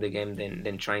about losing the game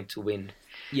than trying to win.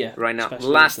 Yeah. Right now,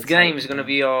 last game is going to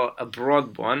be a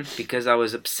broad one because I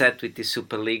was upset with the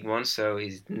Super League one. So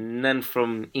it's none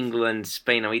from England,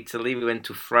 Spain, or Italy. We went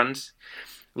to France.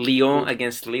 Lyon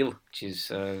against Lille, which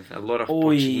is a lot of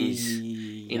Portuguese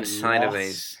inside of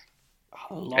it.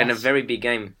 And a very big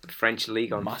game. French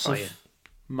league on fire.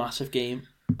 Massive game.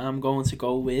 I'm going to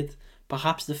go with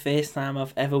perhaps the first time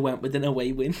I've ever went with an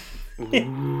away win.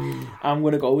 I'm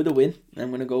going to go with a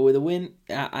win.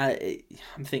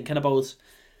 I'm thinking about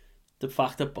the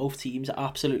fact that both teams are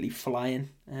absolutely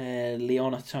flying.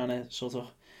 Lyon are trying to sort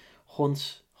of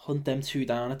hunt them two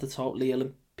down at the top, Lille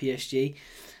and PSG.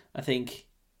 I think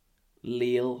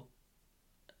Lille...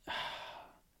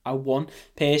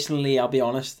 Personally, I'll be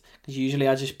honest, because usually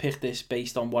I just pick this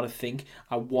based on what I think.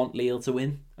 I want Lille to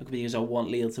win, because I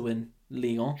want Lille to win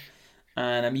Lyon.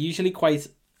 And I'm usually quite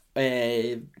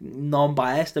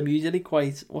non-biased. I'm usually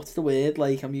quite,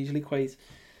 I'm usually quite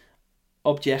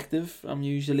objective. I'm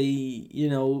usually,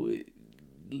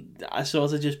 I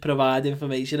sort of just provide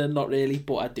information and not really,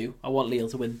 but I do. I want Lille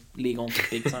to win Lyon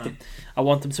big time. I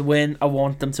want them to win. I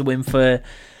want them to win for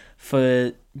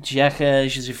Dzeko,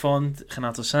 Jesus Font,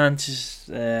 Renato Sanchez,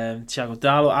 Thiago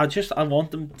Dalot. I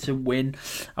want them to win.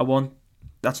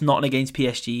 That's not against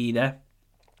PSG either.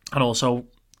 And also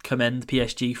commend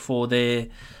PSG for their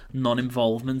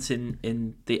non-involvement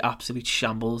in the absolute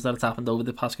shambles that has happened over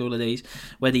the past couple of days.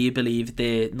 Whether you believe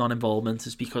their non-involvement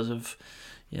is because of,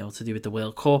 to do with the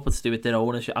World Cup or to do with their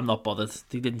ownership, I'm not bothered.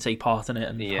 They didn't take part in it,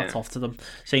 and hats off to them.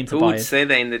 Same to Bayern. Who would say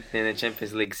that in the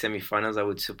Champions League semi-finals I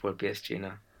would support PSG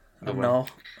now? I know.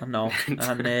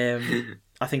 And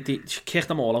I think they kicked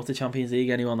them all out the Champions League,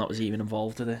 anyone that was even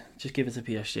involved with it. Just give it to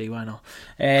PSG, why not?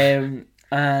 And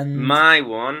my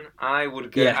one, I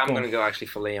would go... I'm going to go actually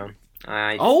for Lyon.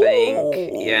 I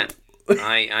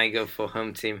go for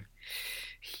home team.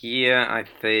 Here, I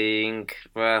think...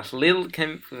 Well, Lille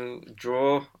can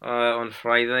draw on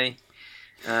Friday.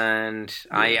 And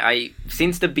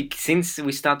since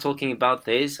we start talking about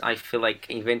this, I feel like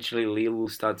eventually Lille will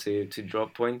start to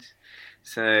drop points.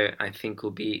 So I think will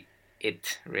be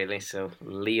it really. So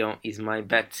Lyon is my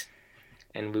bet,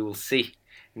 and we will see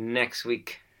next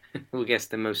week who gets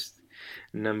the most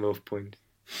number of points.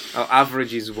 Oh,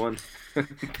 average is 1.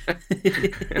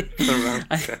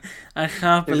 I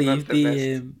can't believe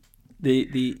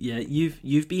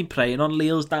you've been preying on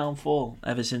Lille's downfall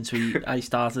ever since I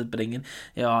started bringing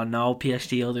now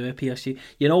PSG will do it, PSG.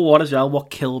 You know what as well, what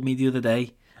killed me the other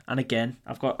day, and again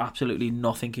I've got absolutely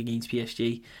nothing against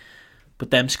PSG,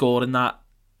 but them scoring that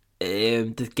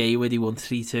the game where they won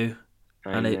 3-2.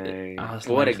 And I was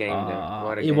what like, a game though.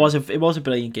 What a it game. was a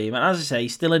brilliant game, and as I say,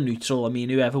 still a neutral. I mean,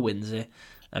 whoever wins it,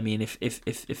 I mean, if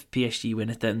PSG win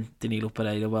it, then Danilo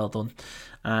Pereira, well done,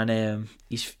 and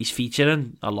he's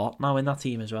featuring a lot now in that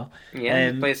team as well. Yeah,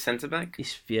 he plays centre back.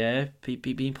 He's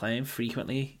been playing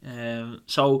frequently.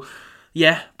 So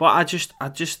yeah, but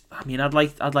I mean, I'd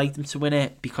like them to win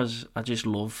it because I just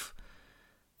love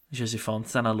Jose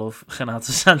Fonte and I love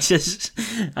Renato Sanchez.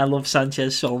 I love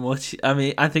Sanchez so much. I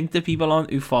mean, I think the people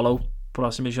who follow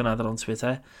Próxima Jornada on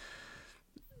Twitter,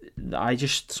 I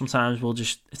just sometimes will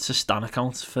it's a stan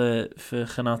account for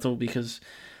Renato because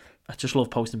I just love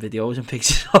posting videos and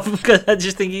pictures of him because I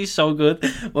just think he's so good.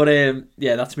 But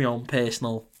yeah, that's my own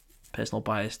personal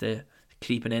bias there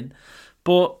creeping in.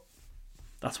 But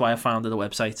that's why I founded a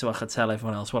website, so I could tell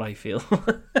everyone else what I feel.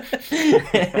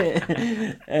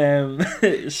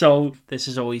 So this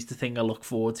is always the thing I look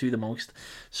forward to the most.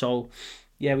 So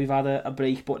yeah, we've had a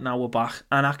break, but now we're back.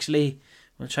 And actually,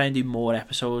 I'm going to try and do more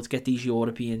episodes, get these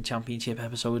European Championship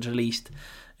episodes released.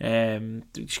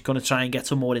 Just going to try and get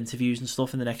some more interviews and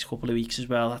stuff in the next couple of weeks as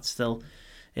well. That's still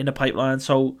in the pipeline.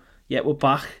 So yeah, we're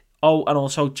back. Oh, and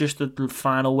also just the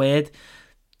final word,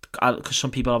 because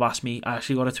some people have asked me, I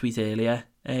actually got a tweet earlier.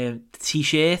 The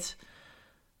t-shirt,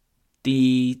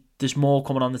 there's more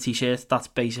coming on the t-shirt. That's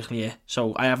basically it.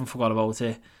 So I haven't forgot about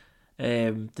it.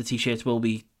 The t-shirt will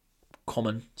be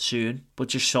coming soon, but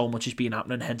just so much has been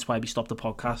happening, hence why we stopped the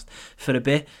podcast for a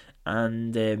bit.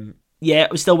 And yeah,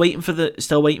 we're still waiting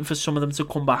for some of them to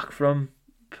come back from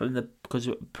the, because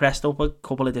we pressed up a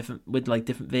couple of different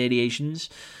variations.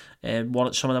 Some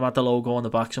of them had the logo on the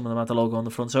back, some of them had the logo on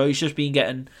the front. So it's just been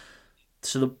getting.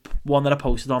 So the one that I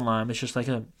posted online was just like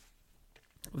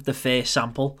the first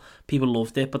sample. People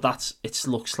loved it, but it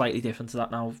looks slightly different to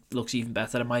that now. It looks even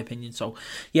better in my opinion. So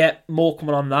yeah, more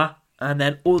coming on that. And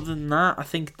then other than that, I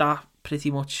think that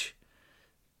pretty much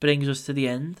brings us to the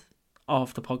end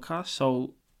of the podcast.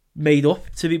 So made up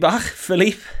to be back,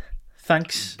 Philippe.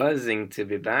 Thanks. Buzzing to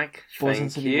be back.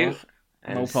 Thank you.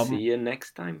 And no problem. See you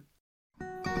next time.